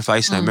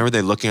sacrifice. And I remember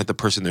they looking at the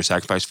person they're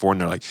sacrificed for,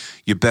 and they're like,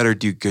 you better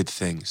do good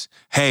things.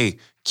 Hey,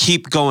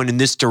 keep going in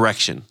this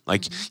direction.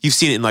 Like you've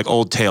seen it in like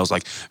old tales,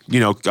 like,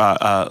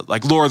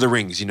 like Lord of the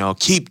Rings,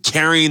 keep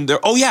carrying in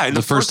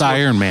the first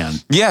Iron Man.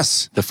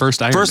 Yes. The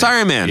first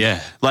Iron Man.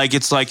 Yeah. Like,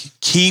 it's like,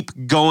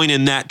 keep going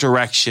in that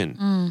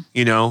direction,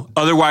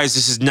 otherwise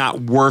this is not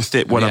worth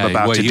it. What I'm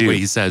about to do. What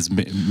he says,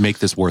 make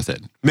this worth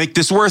it. Make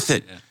this worth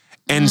it. Yeah.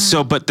 And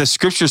so, but the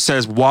scripture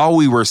says, while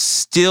we were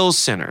still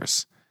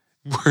sinners,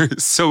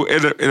 so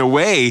in a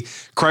way,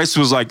 Christ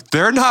was like,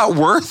 they're not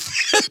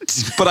worth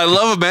it, but I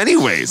love them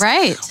anyways.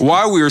 Right.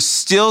 While we were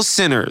still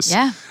sinners.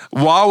 Yeah.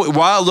 While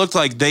it looked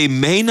like they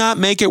may not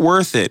make it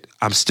worth it,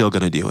 I'm still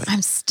going to do it.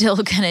 I'm still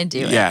going to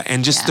do it. Yeah.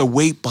 And just the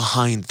weight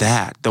behind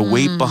that, the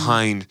weight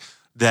behind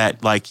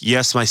that, like,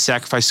 yes, my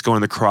sacrifice is going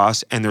on the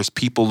cross, and there's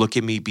people look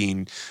at me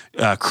being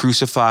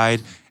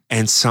crucified,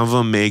 and some of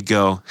them may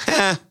go,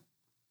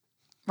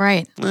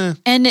 Right.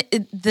 And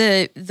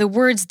the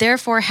words,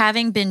 therefore,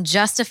 having been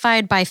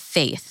justified by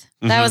faith,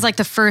 that was like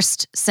the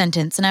first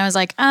sentence. And I was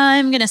like,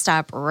 I'm going to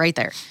stop right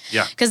there.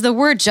 Yeah. Because the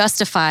word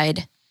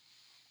justified,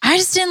 I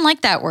just didn't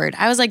like that word.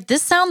 I was like,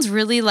 this sounds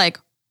really like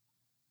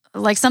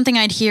something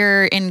I'd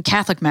hear in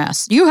Catholic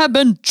Mass. You have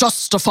been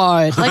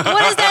justified. Like,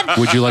 what is that?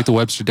 Would you like the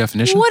Webster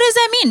definition? What does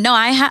that mean? No,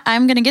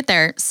 I'm going to get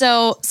there.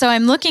 So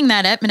I'm looking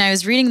that up, and I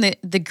was reading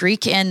the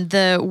Greek, and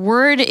the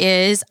word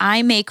is,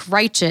 I make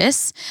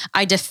righteous,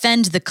 I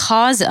defend the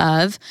cause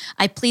of,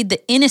 I plead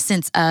the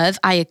innocence of,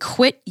 I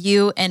acquit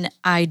you, and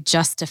I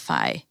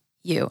justify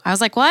you. I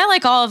was like, well, I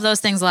like all of those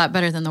things a lot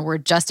better than the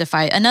word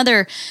justify.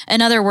 Another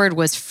word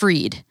was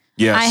freed.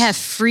 Yes. I have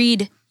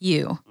freed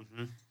you.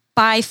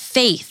 By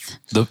faith.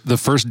 The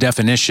first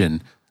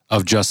definition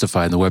of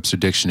justify in the Webster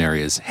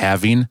Dictionary is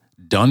having,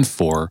 done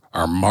for,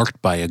 are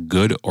marked by a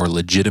good or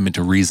legitimate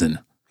reason.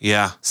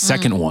 Yeah.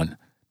 Second one,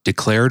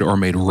 declared or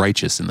made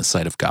righteous in the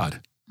sight of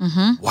God.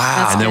 Mm-hmm. Wow.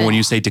 That's And then good. when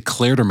you say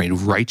declared or made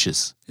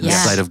righteous in the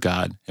Yeah. sight of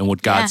God, and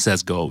what God Yeah.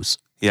 says goes.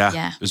 Yeah.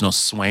 Yeah. There's no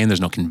swaying.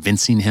 There's no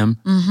convincing him.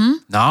 Mm-hmm.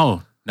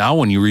 Now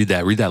when you read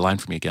that line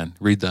for me again.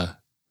 Read the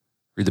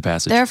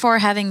passage. Therefore,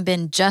 having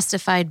been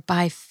justified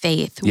by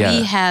faith, Yeah.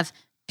 we have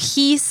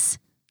peace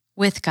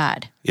with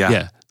God. Yeah.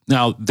 Yeah.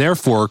 Now,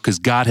 therefore, because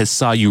God has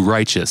saw you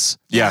righteous.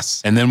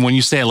 Yes. And then when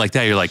you say it like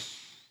that, you're like,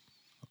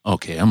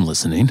 okay, I'm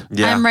listening.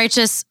 Yeah. I'm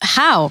righteous.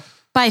 How?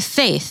 By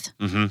faith.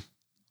 Mm-hmm.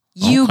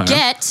 You Okay.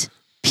 get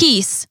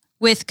peace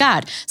with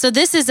God. So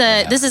this is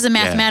a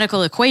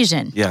mathematical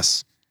equation.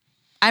 Yes.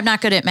 I'm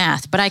not good at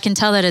math, but I can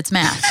tell that it's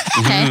math.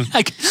 Okay.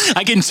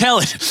 I can tell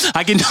it.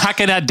 I can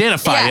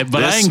identify Yeah. it,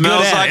 but This I ain't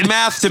smells good at like it.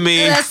 math to me.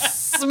 This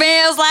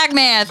smells like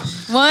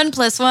math. 1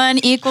 + 1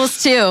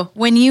 = 2.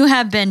 When you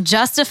have been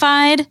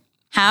justified,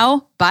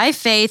 how? By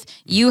faith,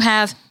 you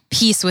have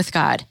peace with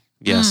God.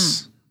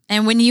 Yes.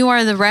 And when you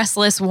are the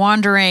restless,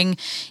 wandering,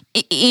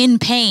 in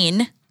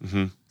pain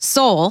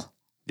soul,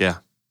 Yeah.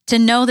 to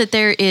know that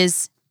there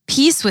is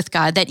peace with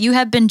God, that you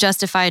have been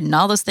justified, and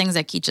all those things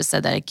that Keith just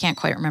said that I can't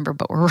quite remember,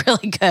 but were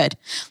really good.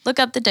 Look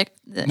up the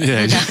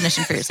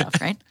definition for yourself,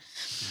 right?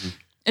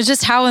 It's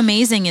just how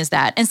amazing is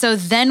that? And so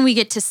then we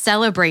get to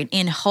celebrate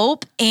in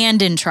hope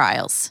and in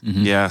trials.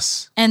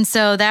 Yes. And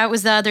so that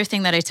was the other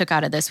thing that I took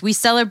out of this. We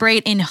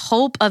celebrate in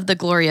hope of the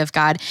glory of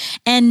God.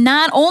 And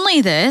not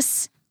only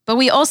this, but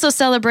we also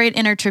celebrate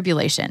in our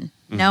tribulation,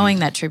 knowing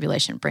that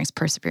tribulation brings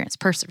perseverance,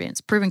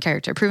 proven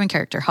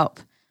character, hope.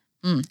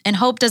 And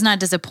hope does not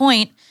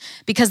disappoint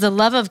because the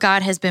love of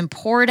God has been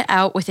poured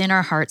out within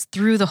our hearts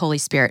through the Holy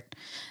Spirit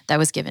that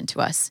was given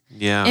to us.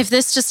 Yeah. If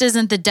this just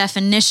isn't the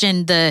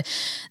definition, the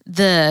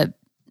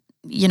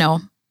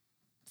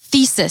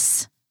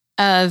thesis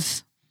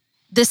of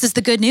this is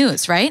the good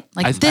news, right?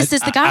 Like this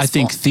is the gospel. I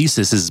think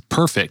thesis is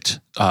perfect,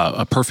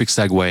 a perfect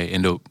segue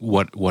into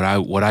what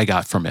I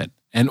got from it.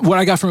 And what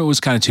I got from it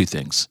was kind of two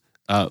things.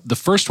 The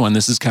first one,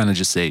 this is kind of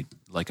just a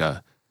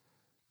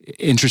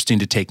interesting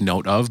to take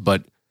note of,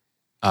 but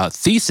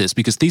thesis,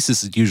 because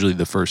thesis is usually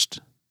the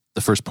first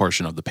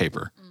portion of the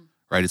paper,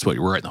 right? It's what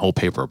you're writing the whole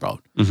paper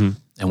about. Mm-hmm.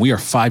 And we are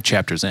 5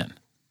 chapters in.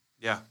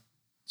 Yeah.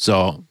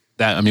 So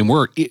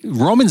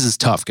Romans is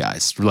tough,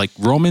 guys. Like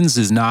Romans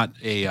is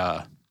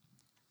a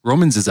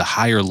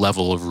higher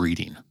level of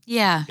reading.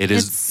 Yeah. It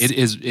is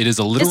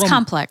a literal. It's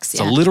complex. It's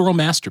a literal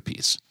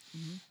masterpiece.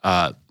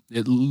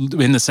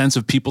 In the sense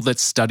of people that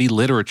study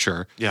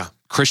literature, Yeah.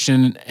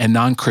 Christian and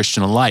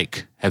non-Christian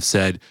alike, have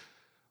said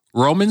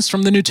Romans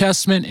from the New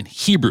Testament and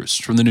Hebrews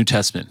from the New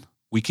Testament,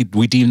 we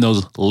deem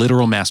those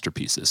literal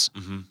masterpieces,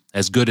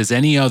 as good as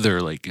any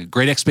other, like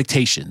Great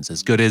Expectations,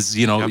 as good as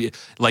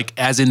like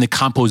as in the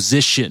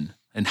composition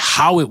and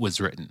how it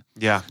was written.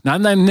 Yeah.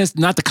 Not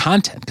the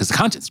content, because the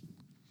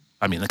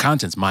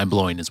content's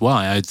mind-blowing as well.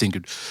 I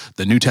think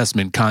the New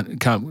Testament,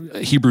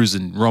 Hebrews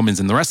and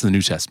Romans and the rest of the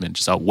New Testament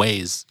just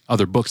outweighs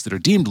other books that are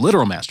deemed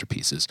literal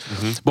masterpieces.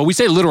 But we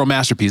say literal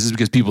masterpieces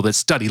because people that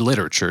study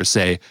literature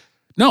say,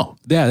 no,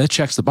 yeah, that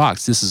checks the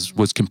box. This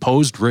was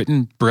composed,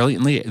 written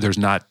brilliantly.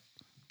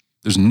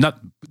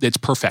 It's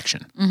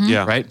perfection,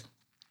 Yeah. right?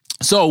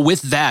 So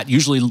with that,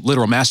 usually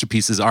literal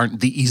masterpieces aren't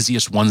the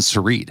easiest ones to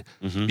read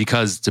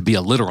because to be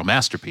a literal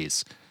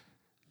masterpiece,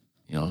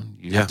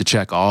 you have to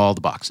check all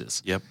the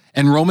boxes. Yep.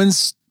 And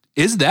Romans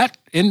is that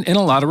in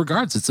a lot of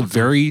regards. It's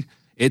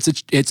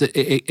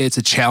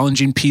a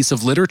challenging piece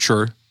of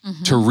literature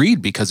to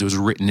read because it was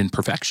written in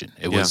perfection.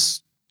 It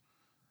was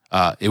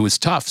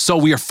tough. So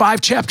we are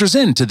 5 chapters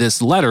into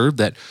this letter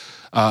that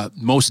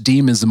most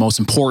deem is the most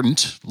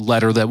important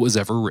letter that was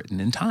ever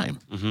written in time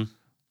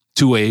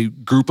to a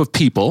group of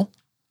people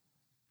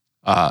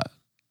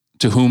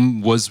to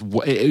whom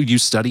you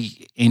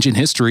study ancient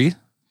history,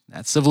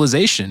 that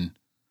civilization.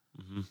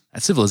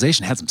 That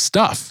civilization had some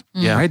stuff.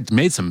 Yeah. Right?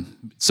 Made some.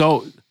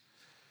 So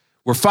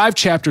we're 5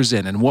 chapters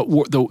in, and what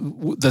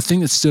the thing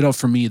that stood out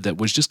for me that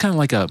was just kind of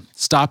like a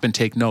stop and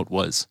take note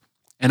was,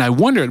 and I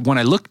wondered when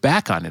I looked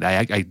back on it,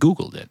 I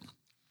Googled it,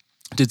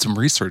 did some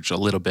research a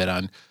little bit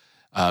on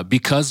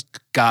because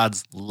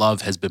God's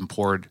love has been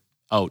poured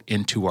out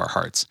into our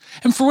hearts,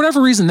 and for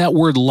whatever reason, that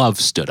word love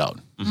stood out.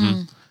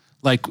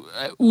 Like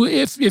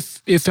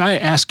if I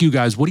ask you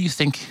guys, what do you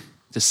think?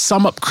 To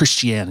sum up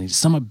Christianity, to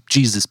sum up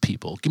Jesus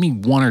people, give me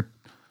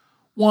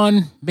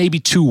one, maybe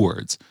 2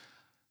 words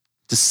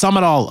to sum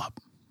it all up.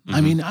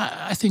 I mean,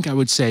 I think I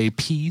would say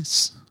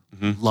peace,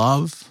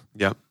 love,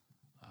 Yep.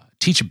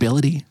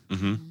 teachability,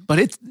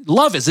 but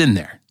love is in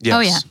there. Yes. Oh,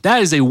 yeah.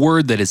 That is a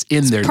word that is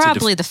in there.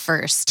 Probably the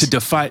first. to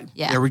define.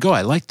 Yeah. There we go.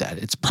 I like that.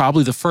 It's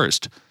probably the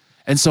first.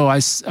 And so I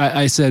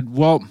said,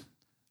 well,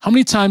 how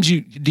many times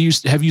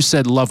have you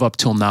said love up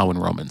till now in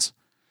Romans?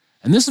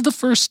 And this is the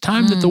first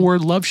time that the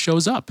word love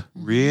shows up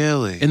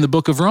Really? in the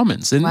book of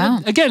Romans. And Wow.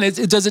 again,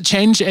 does it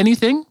change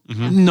anything?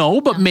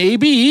 No, but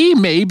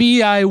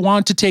maybe I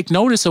want to take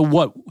notice of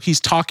what he's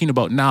talking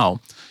about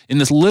now in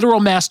this literal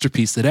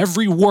masterpiece that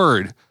every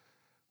word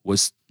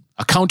was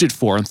accounted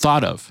for and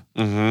thought of.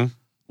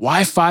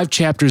 Why 5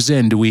 chapters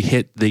in do we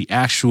hit the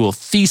actual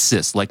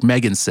thesis, like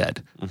Megan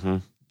said,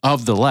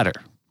 of the letter?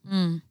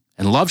 And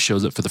love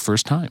shows it for the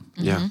first time.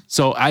 Yeah.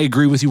 So I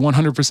agree with you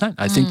 100%.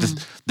 I think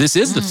this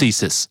is the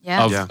thesis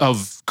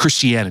of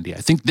Christianity. I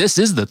think this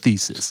is the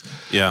thesis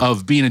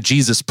of being a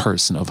Jesus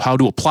person, of how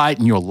to apply it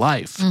in your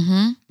life.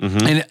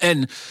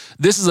 And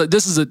this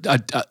is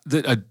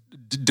a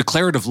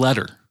declarative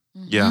letter.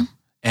 Yeah.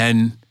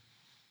 And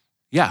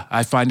yeah,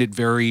 I find it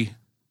very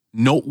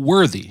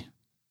noteworthy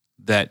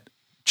that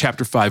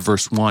chapter 5,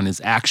 verse 1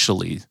 is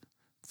actually,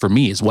 for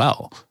me as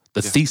well,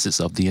 the thesis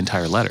of the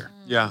entire letter.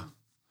 Yeah.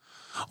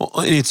 Well,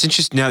 and it's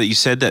interesting now that you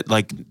said that,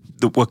 like,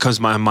 what comes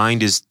to my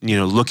mind is,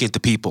 looking at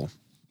the people.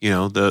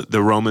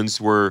 The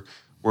Romans were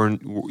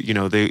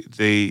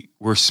they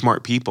were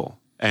smart people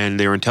and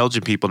they were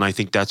intelligent people. And I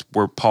think that's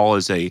where Paul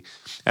as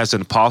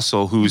an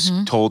apostle who's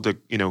told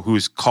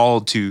who's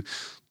called to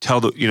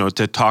tell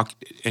to talk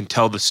and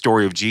tell the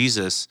story of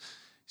Jesus,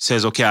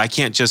 says, okay, I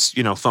can't just,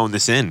 phone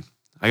this in.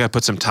 I got to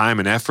put some time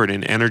and effort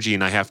and energy,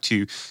 and I have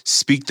to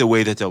speak the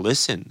way that they'll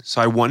listen.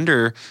 So I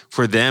wonder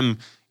for them,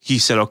 he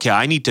said, okay,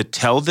 I need to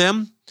tell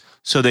them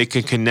so they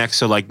can connect.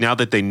 So like now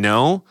that they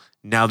know,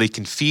 now they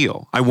can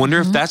feel. I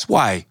wonder if that's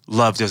why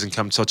love doesn't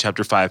come till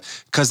chapter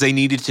 5, because they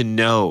needed to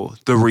know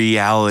the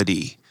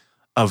reality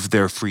of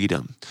their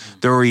freedom,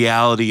 the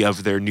reality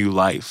of their new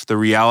life, the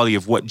reality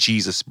of what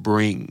Jesus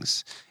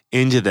brings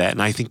into that.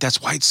 And I think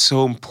that's why it's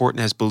so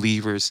important as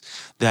believers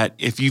that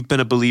if you've been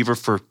a believer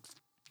for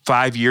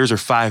 5 years or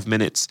 5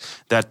 minutes,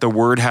 that the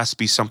word has to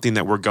be something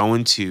that we're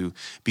going to,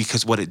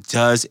 because what it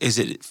does is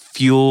it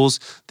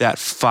fuels that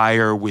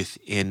fire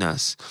within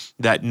us,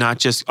 that not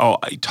just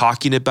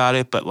talking about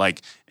it, but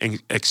like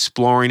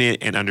exploring it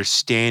and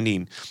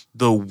understanding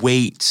the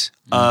weight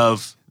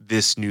of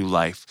this new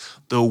life,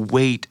 the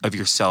weight of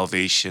your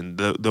salvation,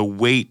 the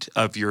weight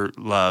of your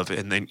love,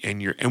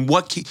 and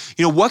what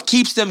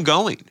keeps them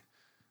going.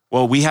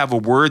 Well, we have a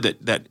word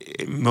that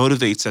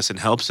motivates us and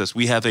helps us.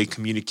 We have a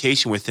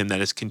communication with him that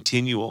is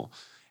continual,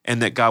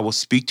 and that God will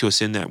speak to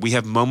us in that. We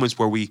have moments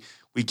where we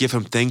give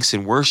him thanks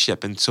and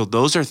worship. And so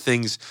those are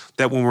things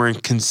that when we're in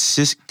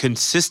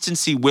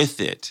consistency with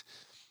it,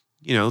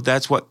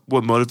 that's what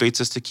motivates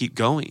us to keep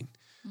going.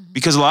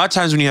 Because a lot of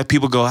times when you have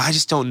people go, I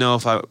just don't know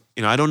if I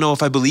don't know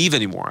if I believe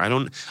anymore.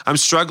 I'm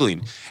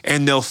struggling.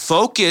 And they'll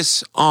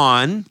focus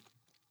on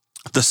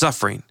the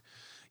suffering.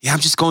 Yeah, I'm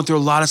just going through a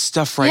lot of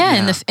stuff right now.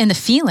 Yeah, and the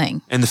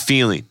feeling. And the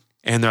feeling.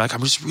 And they're like,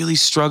 I'm just really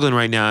struggling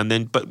right now.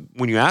 But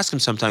when you ask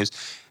them sometimes,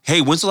 hey,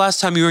 when's the last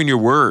time you were in your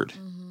word?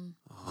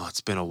 Oh, it's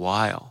been a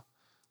while.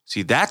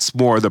 See, that's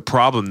more the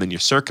problem than your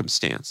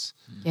circumstance.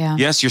 Yeah.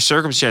 Yes, your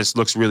circumstance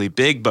looks really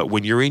big, but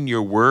when you're in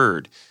your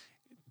word,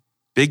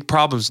 big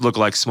problems look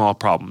like small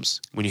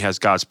problems when he has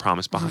God's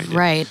promise behind it.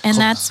 Right. And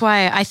that's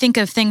why I think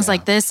of things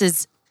like this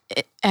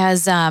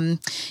as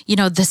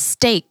the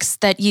stakes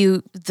that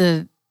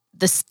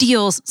the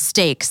steel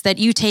stakes that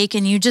you take,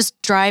 and you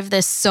just drive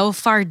this so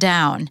far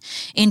down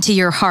into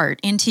your heart,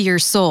 into your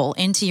soul,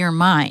 into your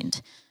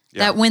mind,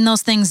 that when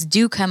those things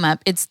do come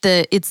up, it's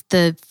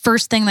the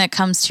first thing that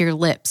comes to your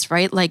lips,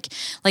 right? Like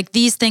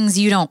these things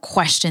you don't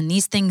question,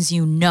 these things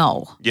you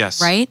know.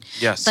 Yes. Right?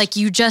 Yes. Like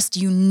you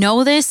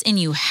know this, and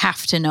you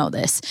have to know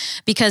this,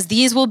 because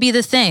these will be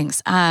the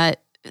things.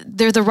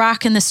 They're the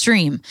rock in the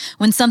stream.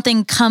 When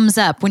something comes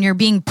up, when you're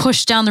being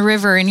pushed down the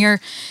river and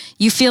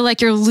you feel like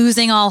you're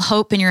losing all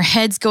hope and your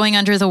head's going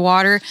under the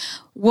water,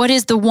 what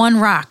is the one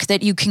rock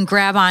that you can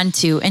grab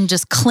onto and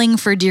just cling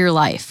for dear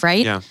life,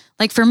 right? Yeah.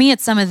 Like for me,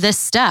 it's some of this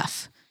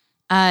stuff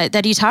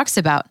that he talks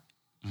about.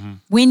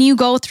 When you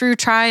go through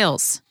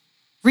trials,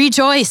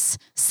 rejoice,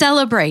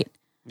 celebrate.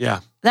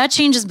 Yeah. That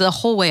changes the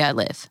whole way I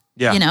live.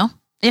 Yeah.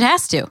 It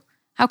has to.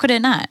 How could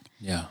it not?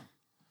 Yeah.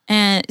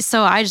 And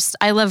so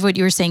I love what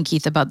you were saying,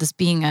 Keith, about this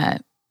being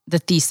the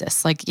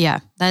thesis. Like,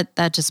 yeah,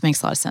 that just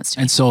makes a lot of sense to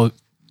me. And so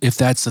if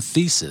that's a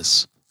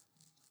thesis,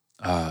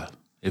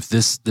 if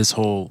this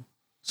whole,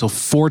 so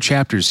 4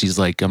 chapters, he's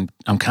like, I'm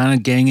kind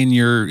of gaining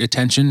your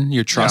attention,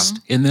 your trust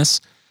in this.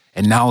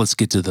 And now let's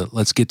get to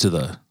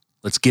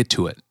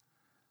it.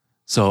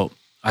 So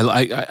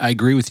I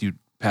agree with you,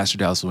 Pastor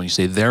Dallas, when you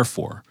say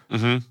therefore.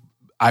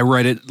 I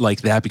read it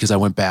like that because I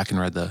went back and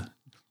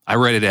I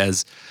read it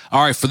as,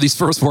 all right, for these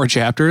first 4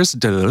 chapters,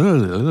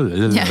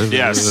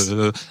 Yes.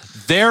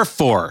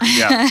 Therefore,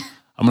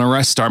 I'm going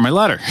to start my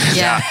letter.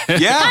 Yeah.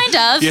 Kind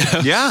of.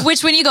 Yeah.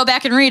 Which when you go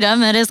back and read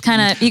them, it is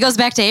kind of, he goes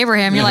back to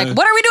Abraham. You're like,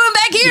 what are we doing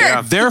back here?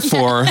 Yeah.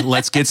 Therefore,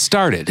 let's get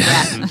started.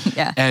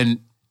 Yeah. And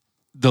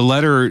the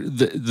letter,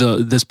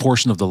 this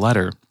portion of the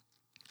letter,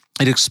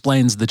 it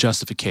explains the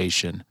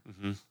justification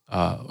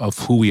of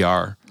who we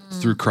are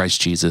through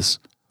Christ Jesus,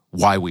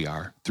 why we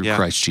are through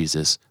Christ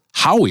Jesus,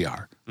 how we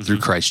are through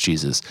Christ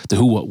Jesus, the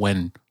who, what,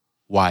 when,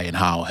 why, and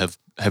how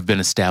have been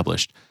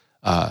established,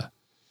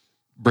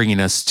 bringing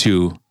us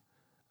to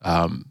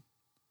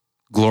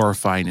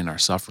glorifying in our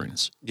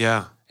sufferings.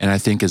 Yeah. And I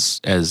think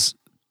as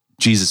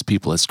Jesus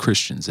people, as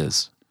Christians,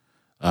 as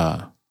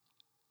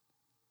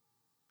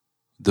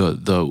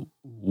the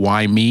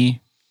why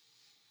me,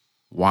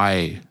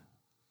 why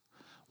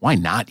why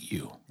not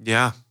you?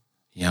 Yeah.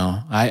 You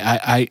know,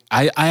 I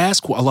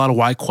ask a lot of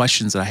why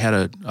questions. And I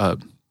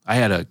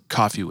had a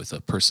coffee with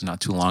a person not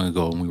too long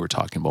ago, and we were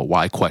talking about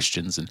why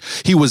questions. And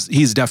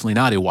he's definitely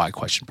not a why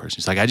question person.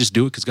 He's like, I just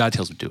do it because God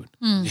tells me to do it.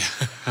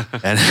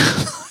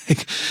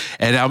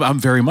 And I'm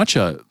very much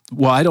I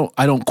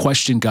don't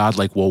question God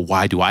like, well,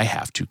 why do I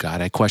have to,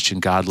 God? I question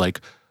God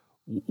like,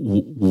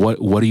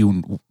 what do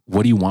you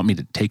want me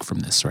to take from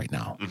this right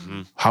now?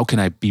 Mm-hmm. How can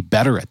I be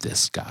better at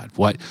this, God?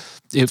 What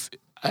if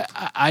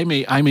I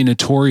may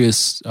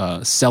notorious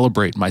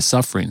celebrate my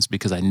sufferings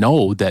because I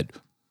know that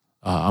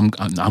I'm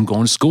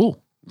going to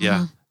school.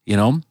 Yeah. You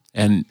know,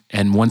 and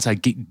once I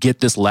get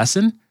this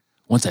lesson,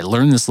 once I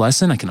learn this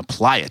lesson, I can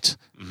apply it.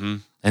 Mm-hmm.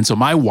 And so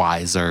my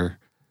whys are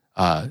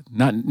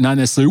not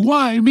necessarily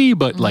why me,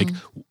 but like,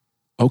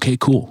 okay,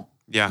 cool.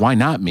 Yeah. Why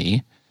not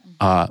me?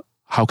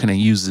 How can I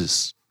use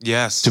this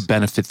to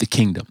benefit the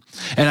kingdom?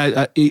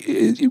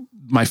 And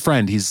my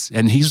friend, he's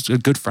a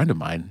good friend of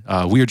mine.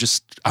 We are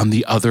just on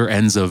the other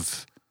ends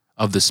of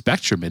the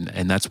spectrum,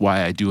 and that's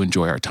why I do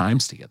enjoy our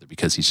times together,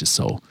 because he's just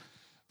so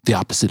the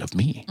opposite of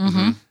me.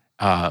 Mm-hmm.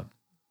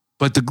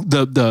 But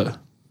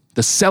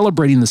the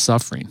celebrating the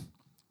suffering.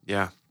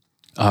 Yeah.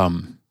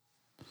 I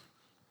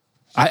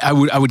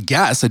would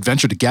guess, I'd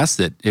venture to guess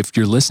that if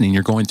you're listening,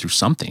 you're going through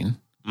something.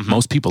 Mm-hmm.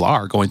 Most people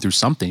are going through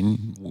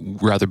something,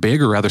 rather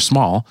big or rather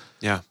small.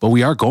 Yeah. But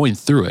we are going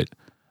through it.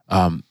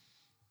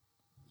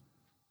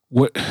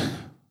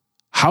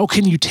 How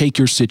can you take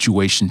your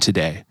situation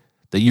today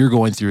that you're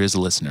going through as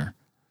a listener?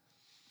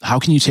 How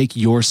can you take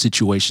your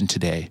situation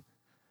today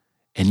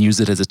and use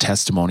it as a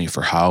testimony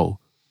for how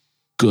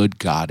good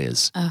God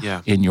is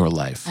in your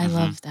life? I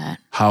love that.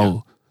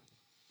 How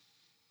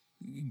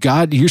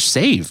God, you're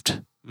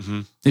saved.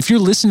 Mm-hmm. If you're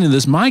listening to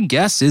this, my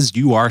guess is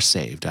you are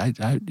saved.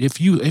 If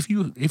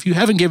you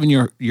haven't given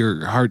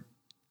your heart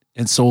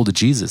and soul to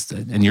Jesus,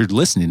 and you're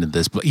listening to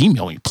this, but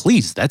email me,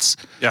 please.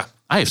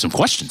 I have some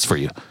questions for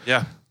you.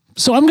 Yeah.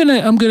 So I'm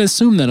gonna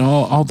assume that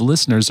all the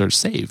listeners are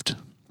saved.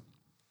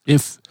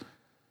 If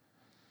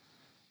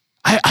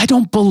I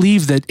don't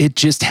believe that it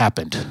just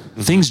happened.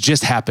 Mm-hmm. Things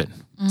just happen.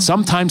 Mm-hmm.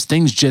 Sometimes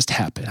things just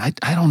happen.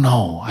 I don't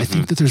know. Mm-hmm. I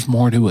think that there's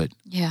more to it.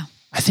 Yeah.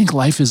 I think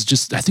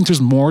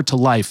there's more to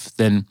life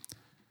than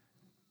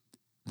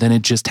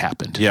it just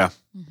happened. Yeah.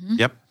 Mm-hmm.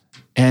 Yep.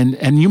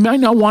 And you might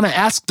not want to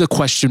ask the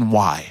question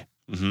why.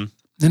 Mm-hmm.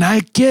 And I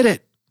get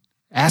it.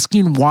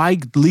 Asking why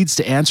leads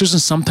to answers,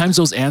 and sometimes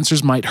those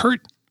answers might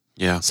hurt.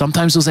 Yeah.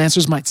 Sometimes those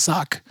answers might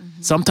suck.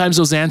 Mm-hmm. Sometimes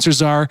those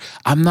answers are,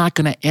 I'm not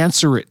going to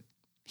answer it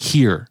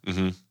here.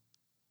 Mm-hmm.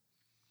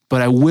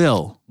 But I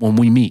will when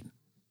we meet.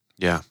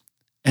 Yeah.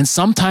 And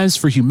sometimes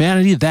for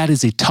humanity, that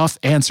is a tough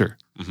answer.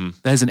 Mm-hmm.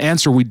 That is an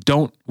answer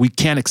we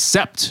can't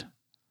accept.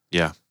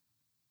 Yeah.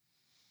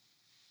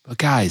 But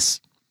guys,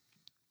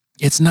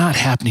 it's not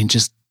happening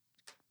just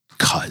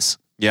because.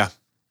 Yeah.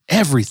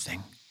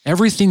 Everything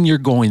you're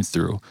going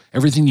through,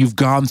 everything you've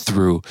gone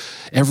through,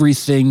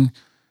 everything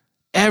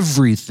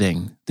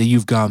that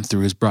you've gone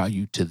through has brought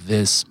you to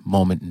this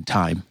moment in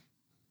time.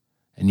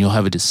 And you'll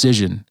have a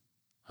decision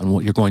on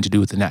what you're going to do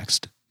with the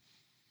next.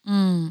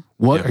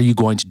 What are you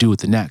going to do with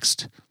the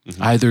next?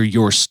 Mm-hmm. Either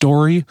your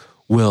story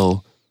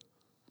will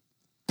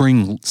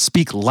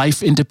speak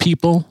life into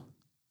people,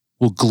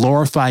 will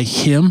glorify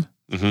Him,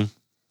 mm-hmm.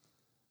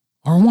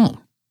 or won't.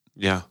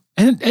 Yeah.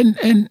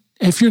 And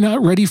if you're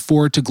not ready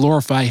for it to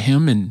glorify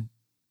Him, and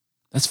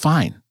that's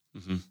fine.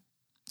 Mm-hmm.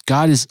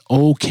 God is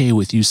okay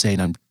with you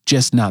saying, I'm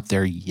just not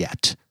there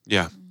yet.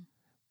 Yeah.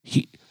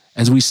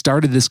 As we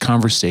started this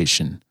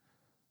conversation,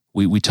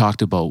 we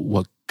talked about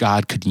what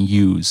God could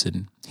use,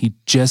 and He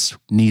just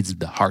needs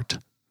the heart.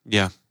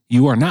 Yeah.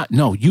 You are not,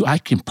 I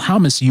can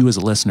promise you as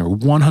a listener,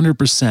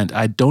 100%,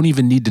 I don't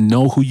even need to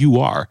know who you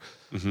are,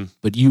 mm-hmm.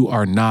 but you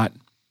are not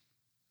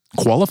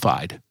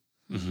qualified,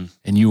 mm-hmm.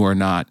 and you are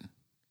not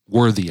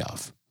worthy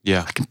of.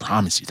 Yeah. I can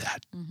promise you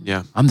that. Mm-hmm.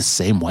 Yeah. I'm the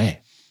same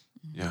way.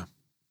 Yeah.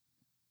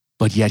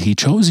 But yet He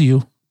chose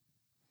you.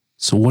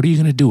 So what are you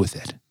going to do with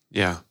it?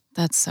 Yeah.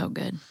 That's so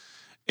good.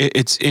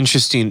 It's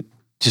interesting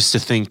just to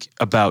think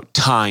about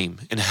time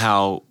and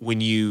how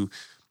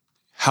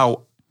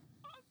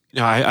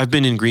I've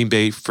been in Green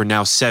Bay for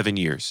now 7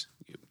 years,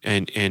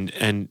 and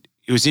it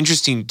was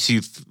interesting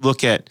to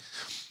look at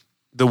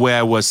the way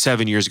I was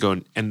 7 years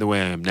ago and the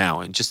way I am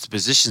now, and just the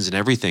positions and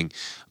everything.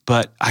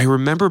 But I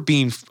remember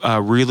being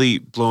really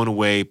blown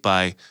away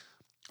by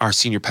our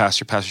senior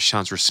pastor, Pastor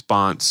Sean's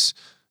response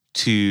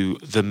to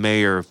the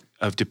mayor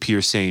of De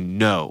Pere saying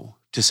no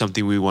to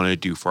something we wanted to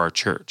do for our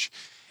church.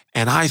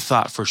 And I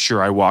thought for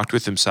sure, I walked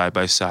with him side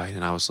by side,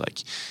 and I was like,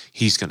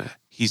 he's gonna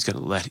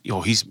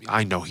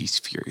I know he's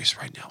furious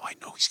right now. I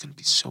know he's gonna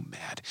be so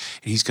mad,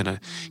 and he's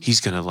gonna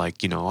like,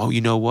 oh,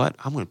 you know what?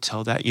 I'm gonna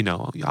tell that,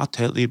 I'll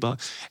tell you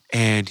about.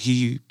 And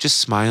he just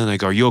smiled, and I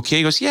go, are you okay?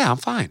 He goes, yeah, I'm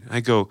fine.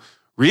 I go,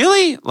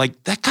 really?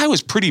 Like, that guy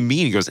was pretty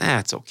mean. He goes,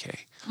 it's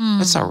okay.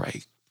 That's all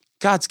right.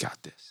 God's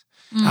got this.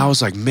 And I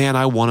was like, man,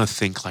 I want to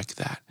think like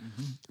that.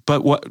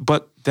 Mm-hmm.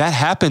 But that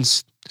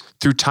happens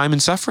through time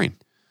and suffering.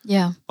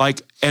 Yeah.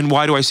 Like, and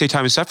why do I say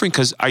time and suffering?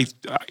 Because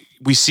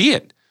we see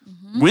it.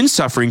 Mm-hmm. when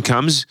suffering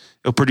comes,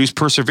 it'll produce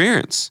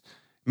perseverance.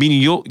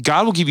 Meaning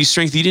God will give you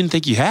strength you didn't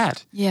think you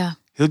had. Yeah.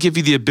 He'll give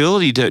you the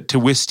ability to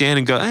withstand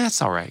and go,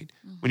 that's all right.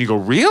 When you go,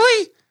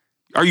 really?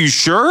 Are you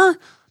sure?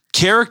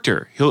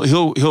 Character.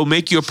 He'll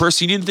make you a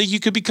person you didn't think you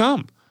could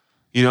become.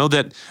 You know,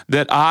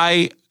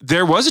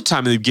 there was a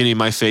time in the beginning of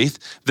my faith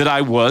that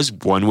I was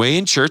one way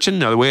in church and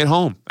another way at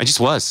home. I just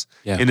was.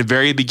 Yeah. In the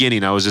very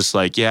beginning, I was just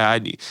like, I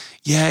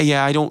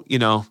don't,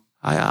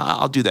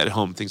 I'll do that at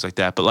home, things like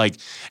that. But like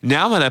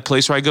now I'm at that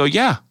place where I go,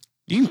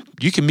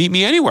 you can meet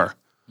me anywhere.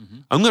 Mm-hmm.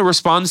 I'm going to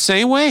respond the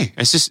same way.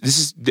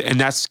 And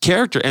that's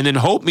character. And then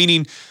hope,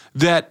 meaning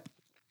that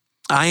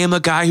I am a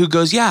guy who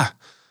goes,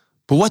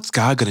 but what's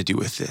God going to do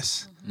with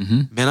this?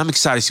 Mm-hmm. Man, I'm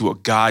excited to see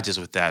what God does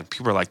with that.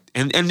 People are like,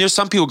 and there's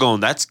some people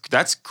going,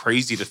 that's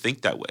crazy to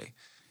think that way.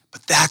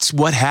 But that's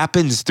what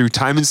happens through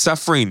time and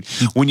suffering.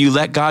 When you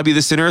let God be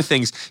the center of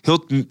things, he'll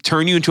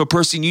turn you into a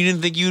person you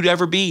didn't think you'd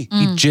ever be.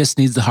 He just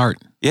needs the heart.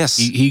 Yes.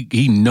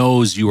 He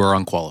knows you are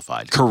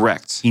unqualified.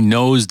 Correct. He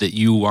knows that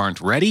you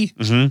aren't ready,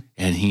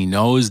 and he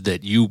knows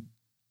that you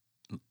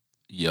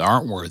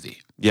aren't worthy.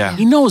 Yeah.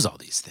 He knows all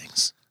these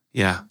things.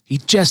 Yeah. He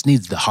just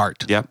needs the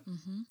heart. Yep.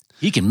 Mm-hmm.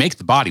 He can make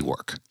the body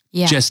work.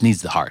 Yeah. Just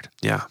needs the heart.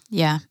 Yeah.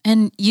 Yeah.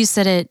 And you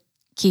said it,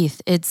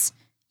 Keith,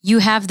 you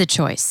have the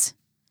choice.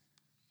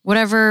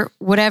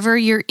 Whatever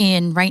you're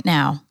in right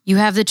now, you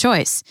have the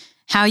choice.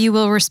 How you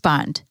will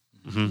respond,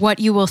 what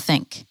you will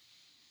think,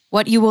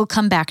 what you will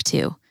come back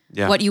to,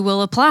 what you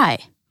will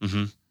apply,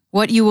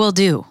 what you will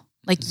do.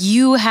 Like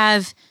you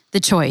have the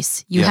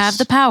choice. You have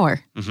the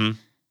power. Mm-hmm.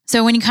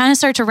 So when you kind of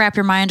start to wrap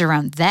your mind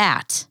around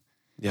that,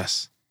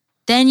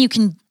 then you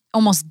can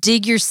almost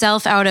dig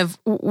yourself out of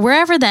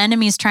wherever the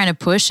enemy is trying to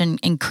push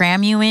and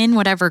cram you in,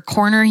 whatever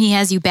corner he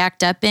has you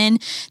backed up in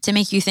to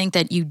make you think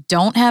that you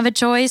don't have a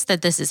choice,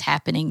 that this is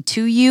happening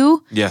to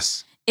you.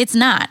 Yes. It's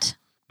not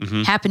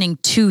happening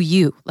to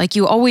you. Like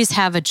you always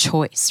have a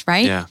choice,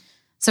 right? Yeah.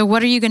 So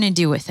what are you going to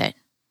do with it?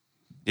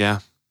 Yeah.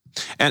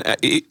 And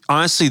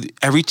honestly,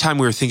 every time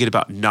we were thinking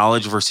about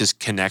knowledge versus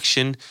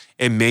connection,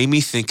 it made me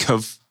think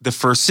of the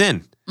first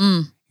sin.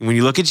 When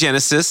you look at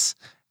Genesis,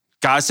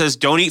 God says,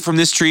 don't eat from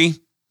this tree.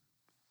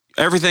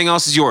 Everything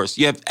else is yours.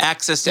 You have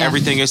access to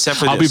everything except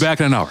for this. I'll be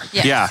back in an hour.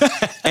 Yeah.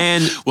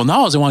 And well,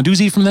 now all I want to do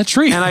is eat from that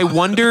tree. And I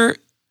wonder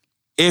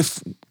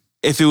if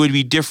it would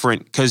be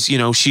different because,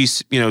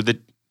 she's, the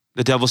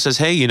devil says,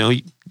 hey,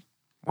 why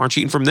aren't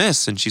you eating from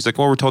this? And she's like,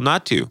 well, we're told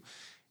not to. And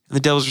the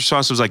devil's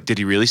response was like, did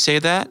he really say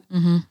that?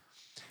 Mm-hmm.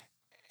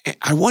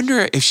 I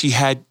wonder if she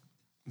had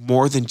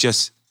more than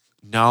just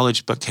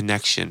knowledge, but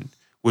connection,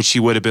 which she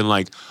would have been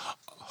like,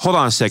 hold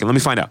on a second, let me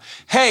find out.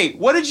 Hey,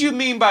 what did you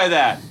mean by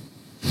that?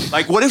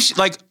 Like, what if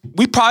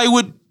we probably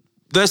would,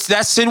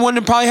 that sin wouldn't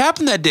have probably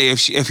happened that day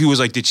if he was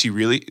like, did he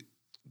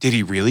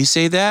really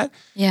say that?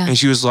 Yeah. And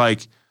she was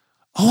like,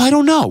 oh, I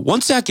don't know.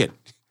 1 second.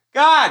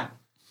 God,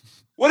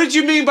 what did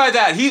you mean by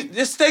that?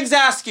 This thing's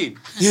asking,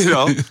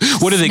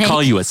 What do they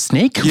call you, a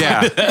snake?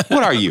 Yeah.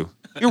 What are you?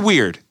 You're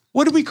weird.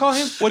 What did we call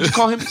him? What did you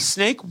call him?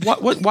 Snake?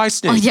 What, why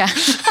snake? Oh, yeah.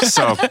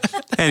 So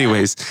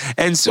anyways,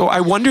 and so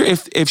I wonder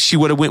if she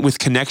would have went with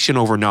connection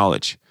over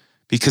knowledge.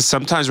 Because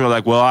sometimes we're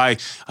like, well,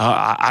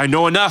 I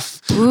know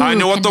enough. Ooh, I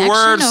know what the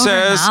word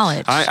says.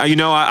 Knowledge.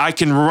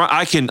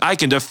 I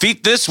can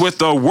defeat this with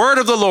the word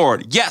of the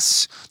Lord.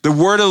 Yes, the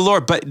word of the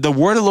Lord. But the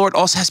word of the Lord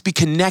also has to be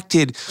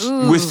connected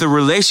with the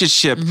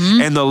relationship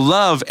and the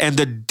love and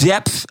the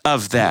depth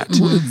of that.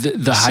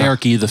 The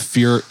hierarchy, the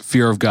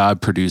fear of God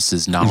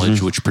produces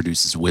knowledge, which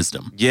produces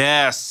wisdom.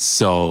 Yes.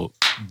 So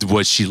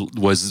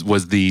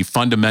was the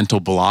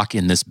fundamental block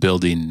in this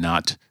building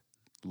not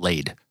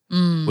laid?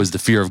 Was the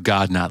fear of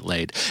God not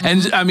laid?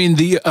 And I mean,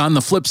 on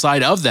the flip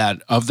side of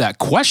that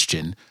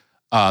question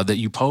that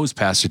you posed,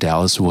 Pastor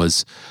Dallas,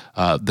 was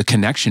the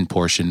connection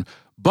portion.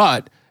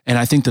 And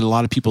I think that a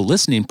lot of people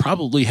listening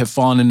probably have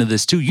fallen into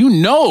this too. You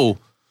know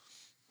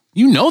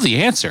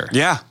the answer.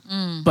 Yeah.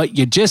 But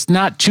you're just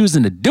not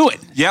choosing to do it.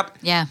 Yep.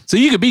 Yeah. So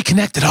you could be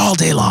connected all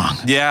day long.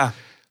 Yeah.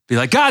 Be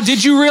like, God,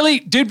 did you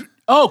really?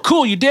 Oh,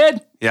 cool, you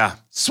did? Yeah.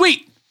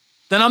 Sweet.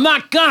 Then I'm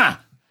not gonna.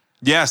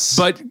 Yes.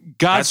 But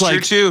God's That's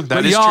like, true too.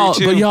 That is y'all,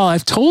 true too. But y'all,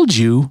 I've told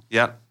you.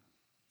 Yep.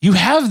 You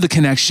have the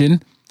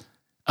connection.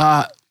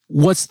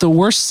 What's the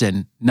worst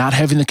sin? Not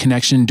having the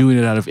connection, doing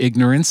it out of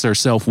ignorance or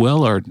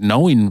self-will or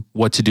knowing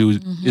what to do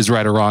is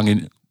right or wrong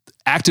and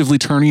actively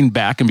turning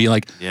back and being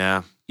like,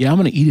 yeah, I'm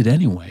going to eat it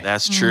anyway.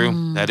 That's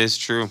true. That is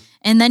true.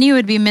 And then you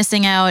would be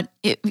missing out.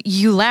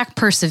 You lack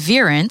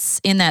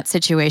perseverance in that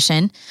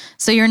situation.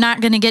 So you're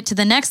not going to get to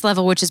the next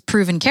level, which is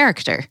proven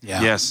character.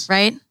 Yeah. Yes.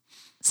 Right?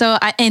 So,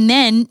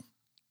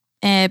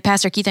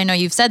 Pastor Keith, I know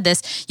you've said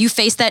this, you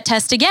face that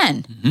test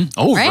again.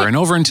 Over and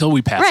over until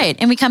we pass it.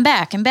 And we come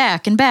back and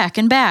back and back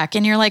and back.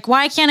 And you're like,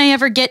 why can't I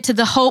ever get to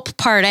the hope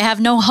part? I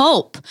have no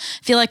hope.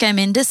 I feel like I'm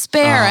in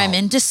despair. I'm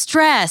in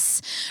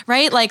distress,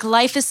 right? Like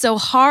life is so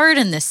hard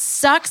and this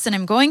sucks. And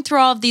I'm going through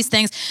all of these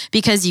things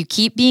because you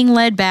keep being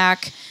led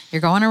back.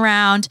 You're going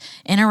around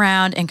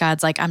and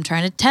God's like, I'm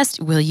trying to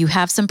test. Will you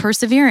have some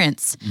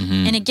perseverance?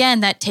 And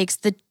again, that takes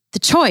the the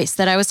choice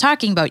that I was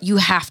talking about. You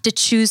have to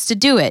choose to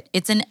do it.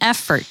 It's an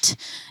effort.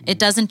 It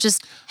doesn't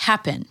just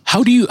happen.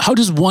 How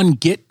does one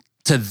get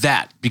to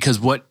that? Because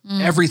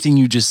everything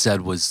you just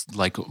said was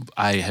like,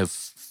 I've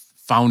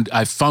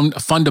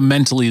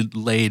fundamentally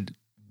laid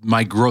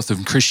my growth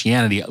of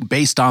Christianity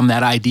based on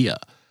that idea,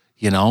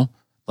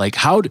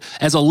 like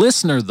as a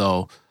listener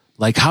though,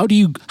 like how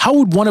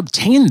would one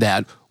obtain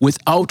that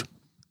without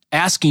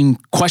asking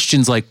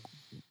questions like,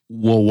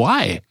 well,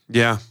 why?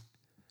 Yeah.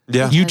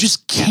 Yeah. You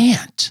just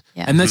can't.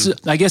 Yeah. And that's,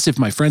 I guess if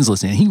my friend's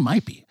listening, he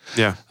might be.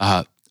 Yeah.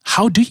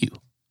 How do you?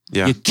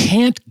 Yeah. You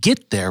can't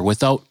get there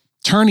without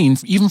turning,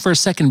 even for a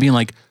second, being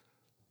like,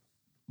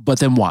 but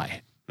then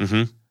why?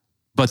 Mm-hmm.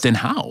 But then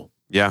how?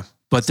 Yeah.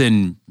 But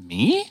then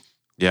me?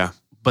 Yeah.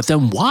 But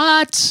then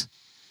what?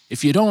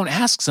 If you don't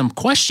ask some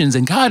questions,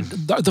 and God,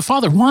 the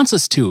Father wants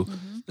us to.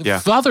 The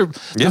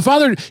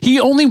Father, He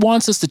only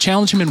wants us to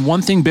challenge Him in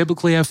one thing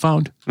biblically I've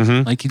found.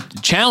 Mm-hmm. Like,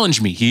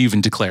 challenge me, He even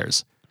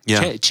declares.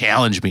 Yeah.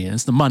 Challenge me. And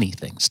it's the money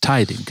thing. It's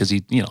tithing, because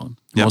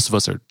most of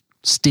us are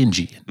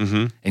stingy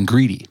and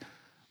greedy.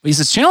 But He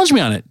says, challenge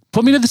me on it.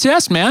 Put me to the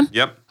test, man.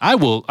 Yep. I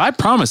will. I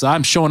promise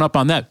I'm showing up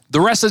on that.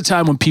 The rest of the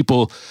time when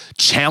people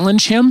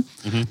challenge Him,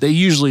 they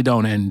usually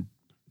don't end,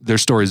 their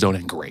stories don't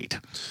end great.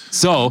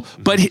 So,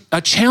 but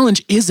a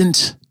challenge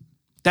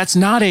that's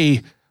not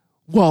a,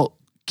 well,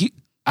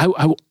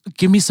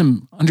 give me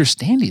some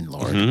understanding,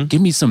 Lord.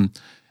 Give me some,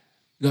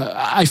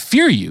 I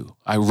fear you.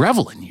 I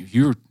revel in you.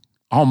 You're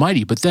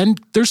almighty. But then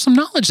there's some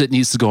knowledge that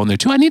needs to go in there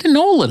too. I need to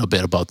know a little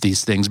bit about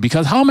these things,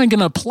 because how am I going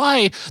to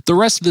apply the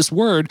rest of this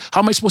word?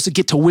 How am I supposed to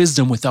get to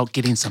wisdom without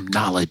getting some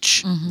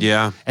knowledge?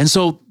 Yeah. And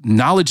so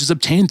knowledge is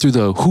obtained through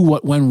the who,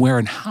 what, when, where,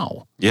 and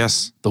how.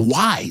 Yes. The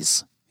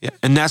whys. Yeah.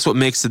 And that's what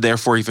makes it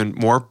therefore even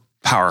more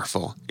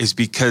powerful, is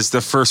because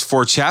the first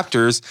 4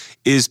 chapters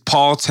is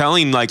Paul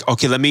telling like,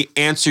 okay, let me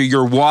answer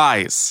your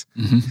whys.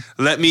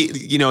 Let me,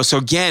 so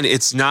again,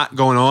 it's not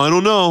going, oh, I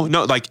don't know.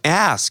 No, like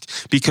ask,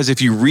 because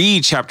if you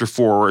read chapter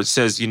 4 where it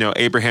says,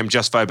 Abraham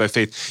justified by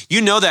faith,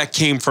 that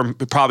came from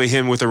probably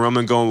him with a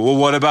Roman going, well,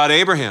 what about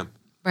Abraham?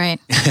 Right.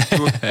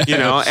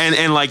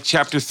 And like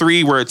chapter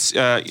 3 where it's,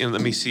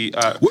 let me see,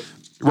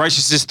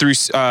 righteousness through,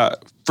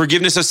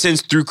 forgiveness of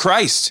sins through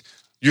Christ.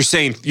 You're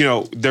saying,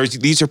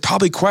 these are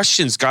probably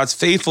questions, God's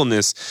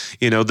faithfulness,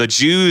 the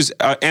Jews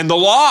and the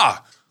law.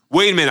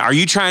 Wait a minute, are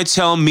you trying to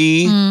tell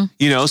me,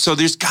 so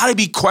there's got to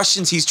be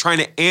questions he's trying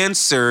to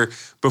answer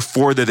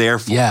before the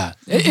therefore. Yeah,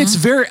 it's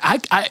very,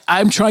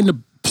 I'm trying to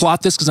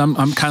plot this because I'm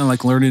kind of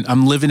like learning,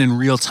 I'm living in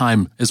real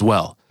time as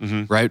well,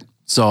 right?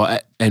 So,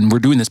 and we're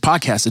doing this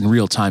podcast in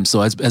real time.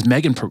 So as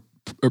Megan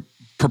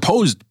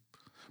proposed,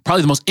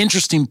 probably the most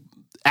interesting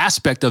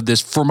aspect of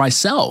this for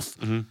myself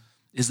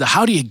is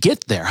how do you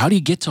get there? How do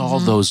you get to all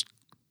those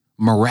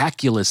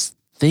miraculous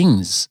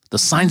things, the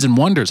signs and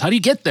wonders? How do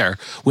you get there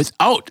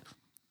without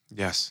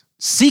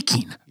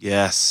seeking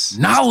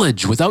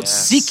knowledge, without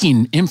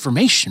seeking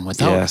information,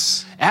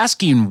 without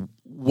asking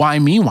why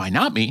me, why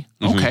not me?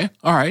 Okay,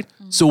 all right.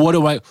 So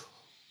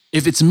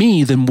if it's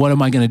me, then what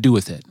am I going to do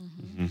with it?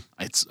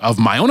 It's of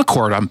my own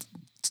accord.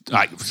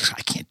 I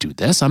can't do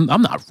this. I'm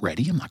not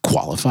ready. I'm not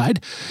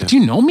qualified. Yeah. Do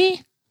you know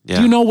me? Yeah.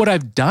 Do you know what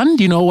I've done?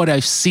 Do you know what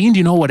I've seen? Do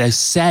you know what I've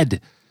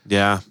said?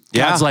 Yeah.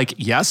 God's like,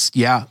 yes,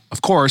 yeah,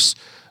 of course.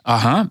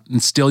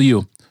 And still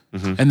you.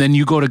 And then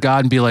you go to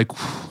God and be like,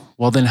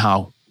 well, then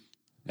how?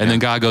 And then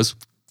God goes,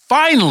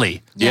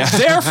 finally. Yeah.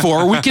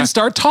 Therefore, we can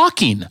start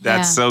talking.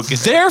 That's so good.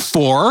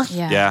 Therefore,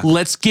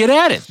 let's get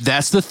at it.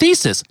 That's the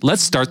thesis.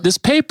 Let's start this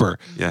paper.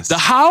 Yes. The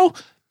how,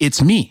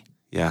 it's me.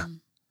 Yeah.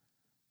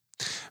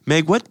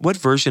 Meg, what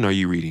version are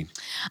you reading?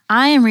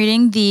 I am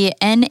reading the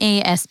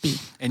NASB.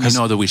 And you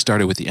know that we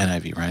started with the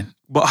NIV, right?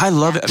 Well, I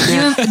love it.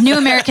 New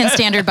American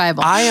Standard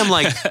Bible. I'm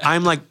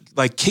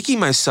like kicking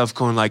myself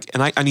going like,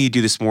 and I need to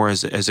do this more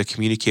as a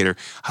communicator.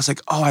 I was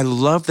like, oh, I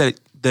love that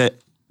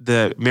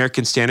the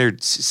American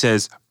Standard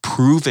says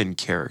proven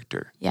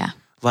character. Yeah.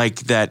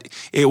 Like that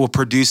it will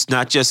produce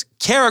not just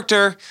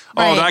character.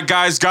 Right. Oh, that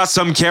guy's got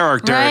some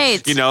character.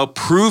 Right.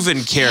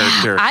 Proven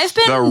character. I've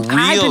been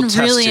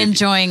really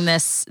enjoying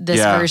this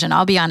version.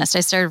 I'll be honest. I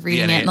started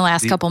reading it in the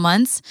last couple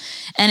months,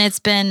 and it's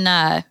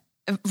been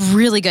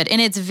really good. And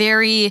it's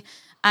very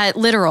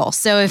literal.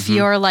 So if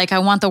you're like, I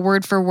want the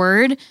word for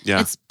word,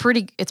 it's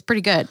pretty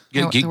good.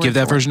 Give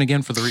that version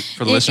again for the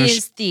listeners. It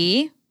is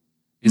the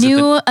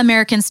New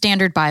American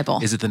Standard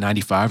Bible. Is it the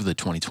 95 or the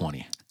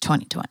 2020?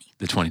 2020.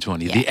 The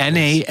 2020. Yeah. The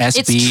NASB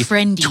it's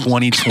trendy.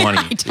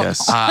 2020.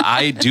 Yes.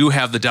 I do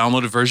have the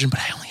downloaded version, but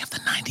I only have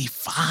the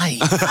 95.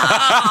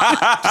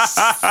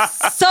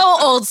 So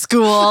old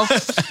school.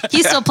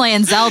 He's still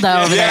playing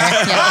Zelda over there.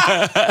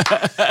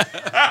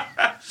 Yeah.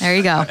 There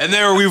you go. And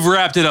there we've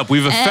wrapped it up.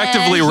 We've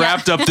effectively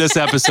wrapped up this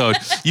episode.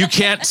 You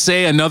can't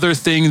say another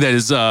thing that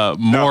is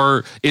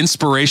more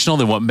inspirational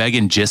than what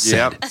Megan just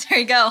said. There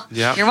you go.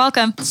 Yep. You're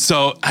welcome.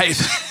 So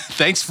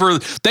thanks for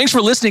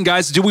listening,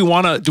 guys. Do we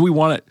want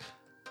to?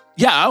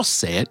 Yeah, I'll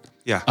say it.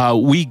 Yeah.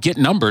 We get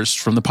numbers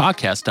from the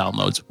podcast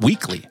downloads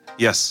weekly.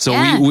 Yes. So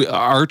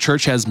our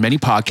church has many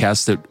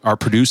podcasts that are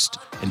produced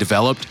and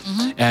developed,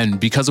 and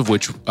because of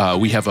which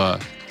we have a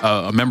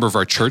member of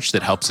our church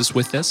that helps us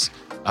with this.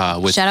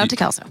 Shout out to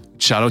Kelso.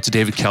 Shout out to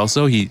David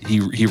Kelso.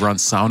 He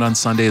runs sound on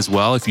Sunday as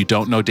well. If you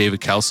don't know David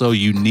Kelso,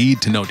 you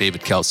need to know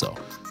David Kelso.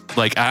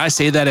 Like, I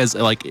say that as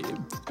like,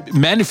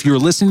 men, if you're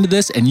listening to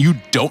this and you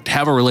don't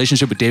have a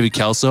relationship with David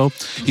Kelso,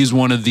 he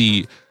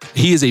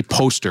is a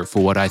poster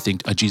for what I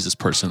think a Jesus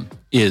person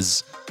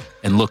is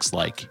and looks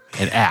like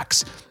and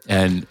acts.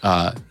 And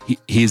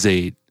he's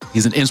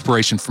an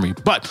inspiration for me.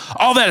 But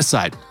all that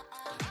aside,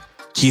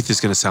 Keith is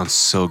going to sound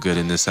so good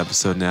in this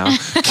episode now.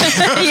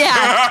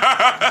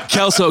 Yeah.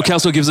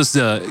 Kelso gives us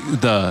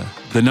the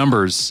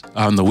numbers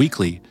on the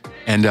weekly.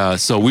 And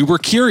so we were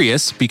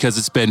curious because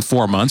it's been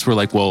 4 months. We're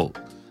like, well,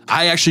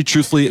 I actually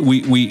truthfully,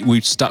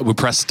 we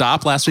pressed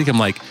stop last week. I'm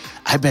like,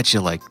 I bet you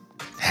like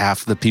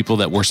half the people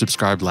that were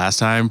subscribed last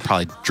time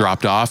probably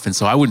dropped off. And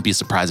so I wouldn't be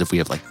surprised if we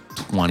have like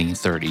 20,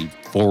 30,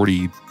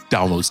 40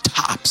 downloads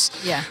tops.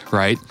 Yeah.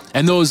 Right.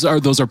 And those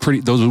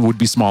would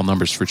be small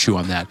numbers for Chew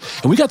on that.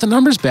 And we got the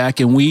numbers back,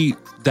 and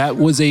that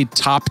was a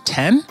top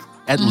 10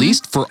 at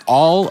least for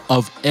all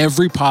of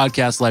every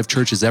podcast Life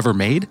Church has ever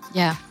made.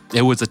 Yeah.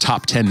 It was a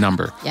top 10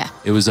 number. Yeah.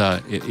 It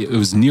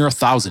was near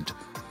 1,000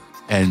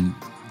 and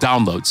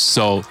downloads.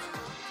 So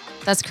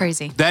that's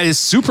crazy. That is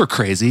super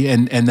crazy.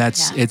 And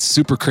it's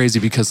super crazy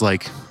because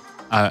like,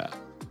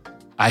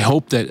 I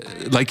hope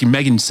that, like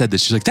Megan said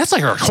this, she's like, that's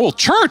like our whole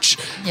church.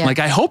 Yeah. Like,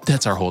 I hope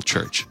that's our whole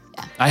church.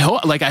 Yeah. I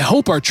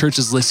hope our church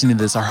is listening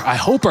to this. I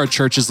hope our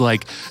church is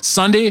like,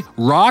 Sunday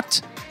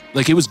rocked.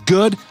 Like, it was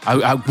good.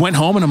 I went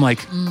home and I'm like,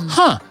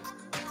 huh.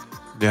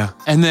 Yeah.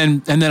 And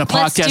then a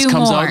podcast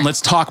comes out and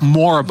let's talk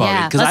more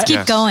about it. Let's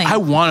keep going. I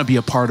want to be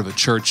a part of a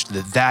church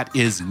that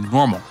is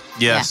normal.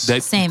 Yes. Yeah,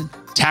 same.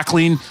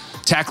 Tackling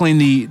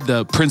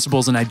the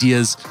principles and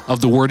ideas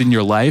of the word in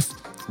your life,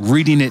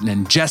 reading it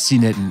and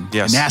ingesting it and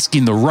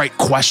asking the right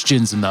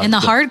questions and the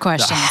hard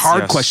questions. The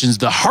hard questions,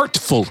 the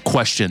heartful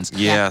questions.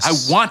 Yes.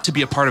 I want to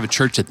be a part of a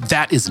church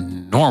that is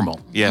normal.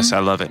 Yes, I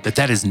love it.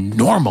 That is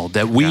normal.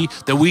 That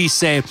we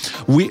say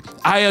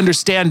I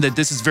understand that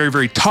this is very,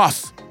 very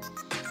tough.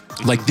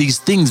 Like these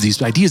things,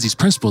 these ideas, these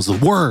principles,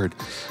 the word.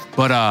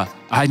 But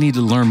I need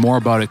to learn more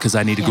about it because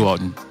I need to go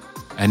out and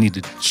I need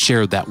to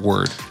share that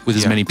word with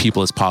as many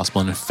people as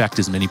possible and affect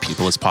as many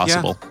people as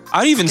possible. Yeah.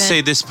 I'd even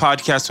say this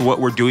podcast, what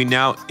we're doing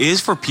now, is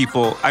for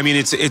people. I mean,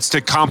 it's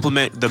to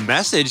complement the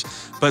message,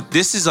 but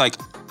this is like,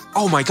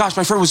 oh my gosh,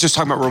 my friend was just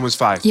talking about Romans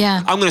 5. Yeah.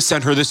 I'm going to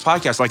send her this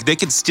podcast. Like, they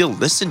can still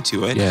listen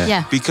to it.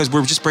 Yeah. Because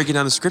we're just breaking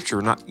down the scripture.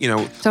 We're not,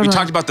 we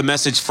talked about the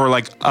message for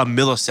like a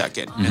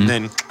millisecond, and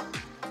then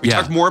we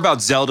talked more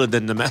about Zelda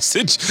than the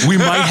message. We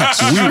might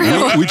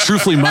have. We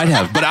truthfully might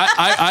have. But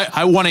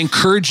I want to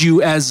encourage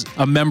you as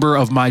a member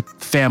of my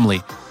family,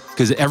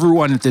 because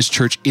everyone at this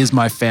church is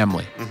my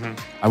family. Mm-hmm.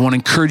 I want to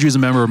encourage you as a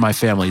member of my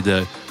family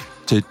to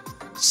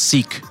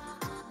seek.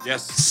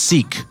 Yes.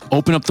 Seek.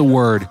 Open up the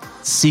word.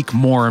 Seek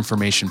more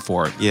information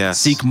for it. Yes.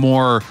 Seek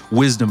more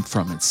wisdom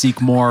from it. Seek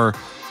more.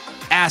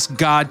 Ask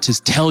God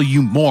to tell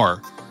you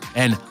more.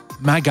 And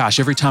my gosh,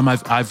 every time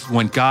I've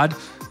went, God,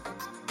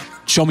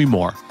 show me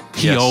more.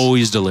 He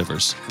always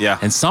delivers. Yeah.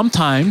 And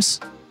sometimes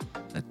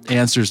the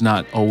answer is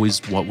not always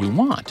what we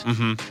want.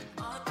 Mm-hmm.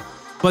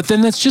 But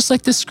then that's just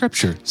like this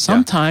scripture.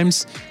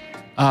 Sometimes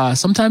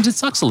it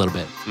sucks a little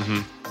bit.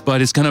 Mm-hmm.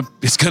 But it's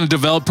gonna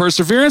develop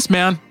perseverance,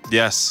 man.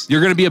 Yes.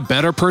 You're gonna be a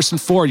better person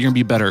for it. You're gonna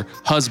be a better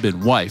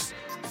husband, wife,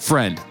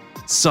 friend,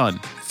 son,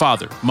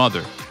 father,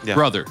 mother,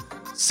 brother,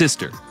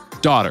 sister,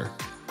 daughter,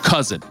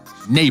 cousin,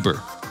 neighbor,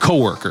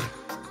 coworker.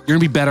 You're gonna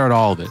be better at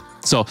all of it.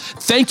 So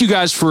thank you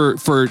guys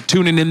for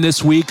tuning in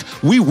this week.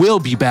 We will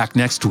be back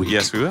next week.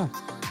 Yes, we will.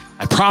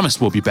 I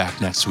promise we'll be back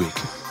next week.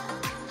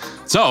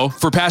 So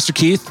for Pastor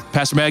Keith,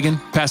 Pastor Megan,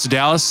 Pastor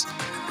Dallas,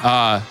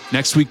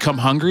 next week come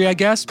hungry, I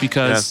guess,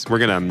 because... Yes, we're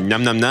going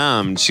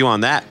to chew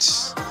on that.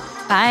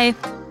 Bye.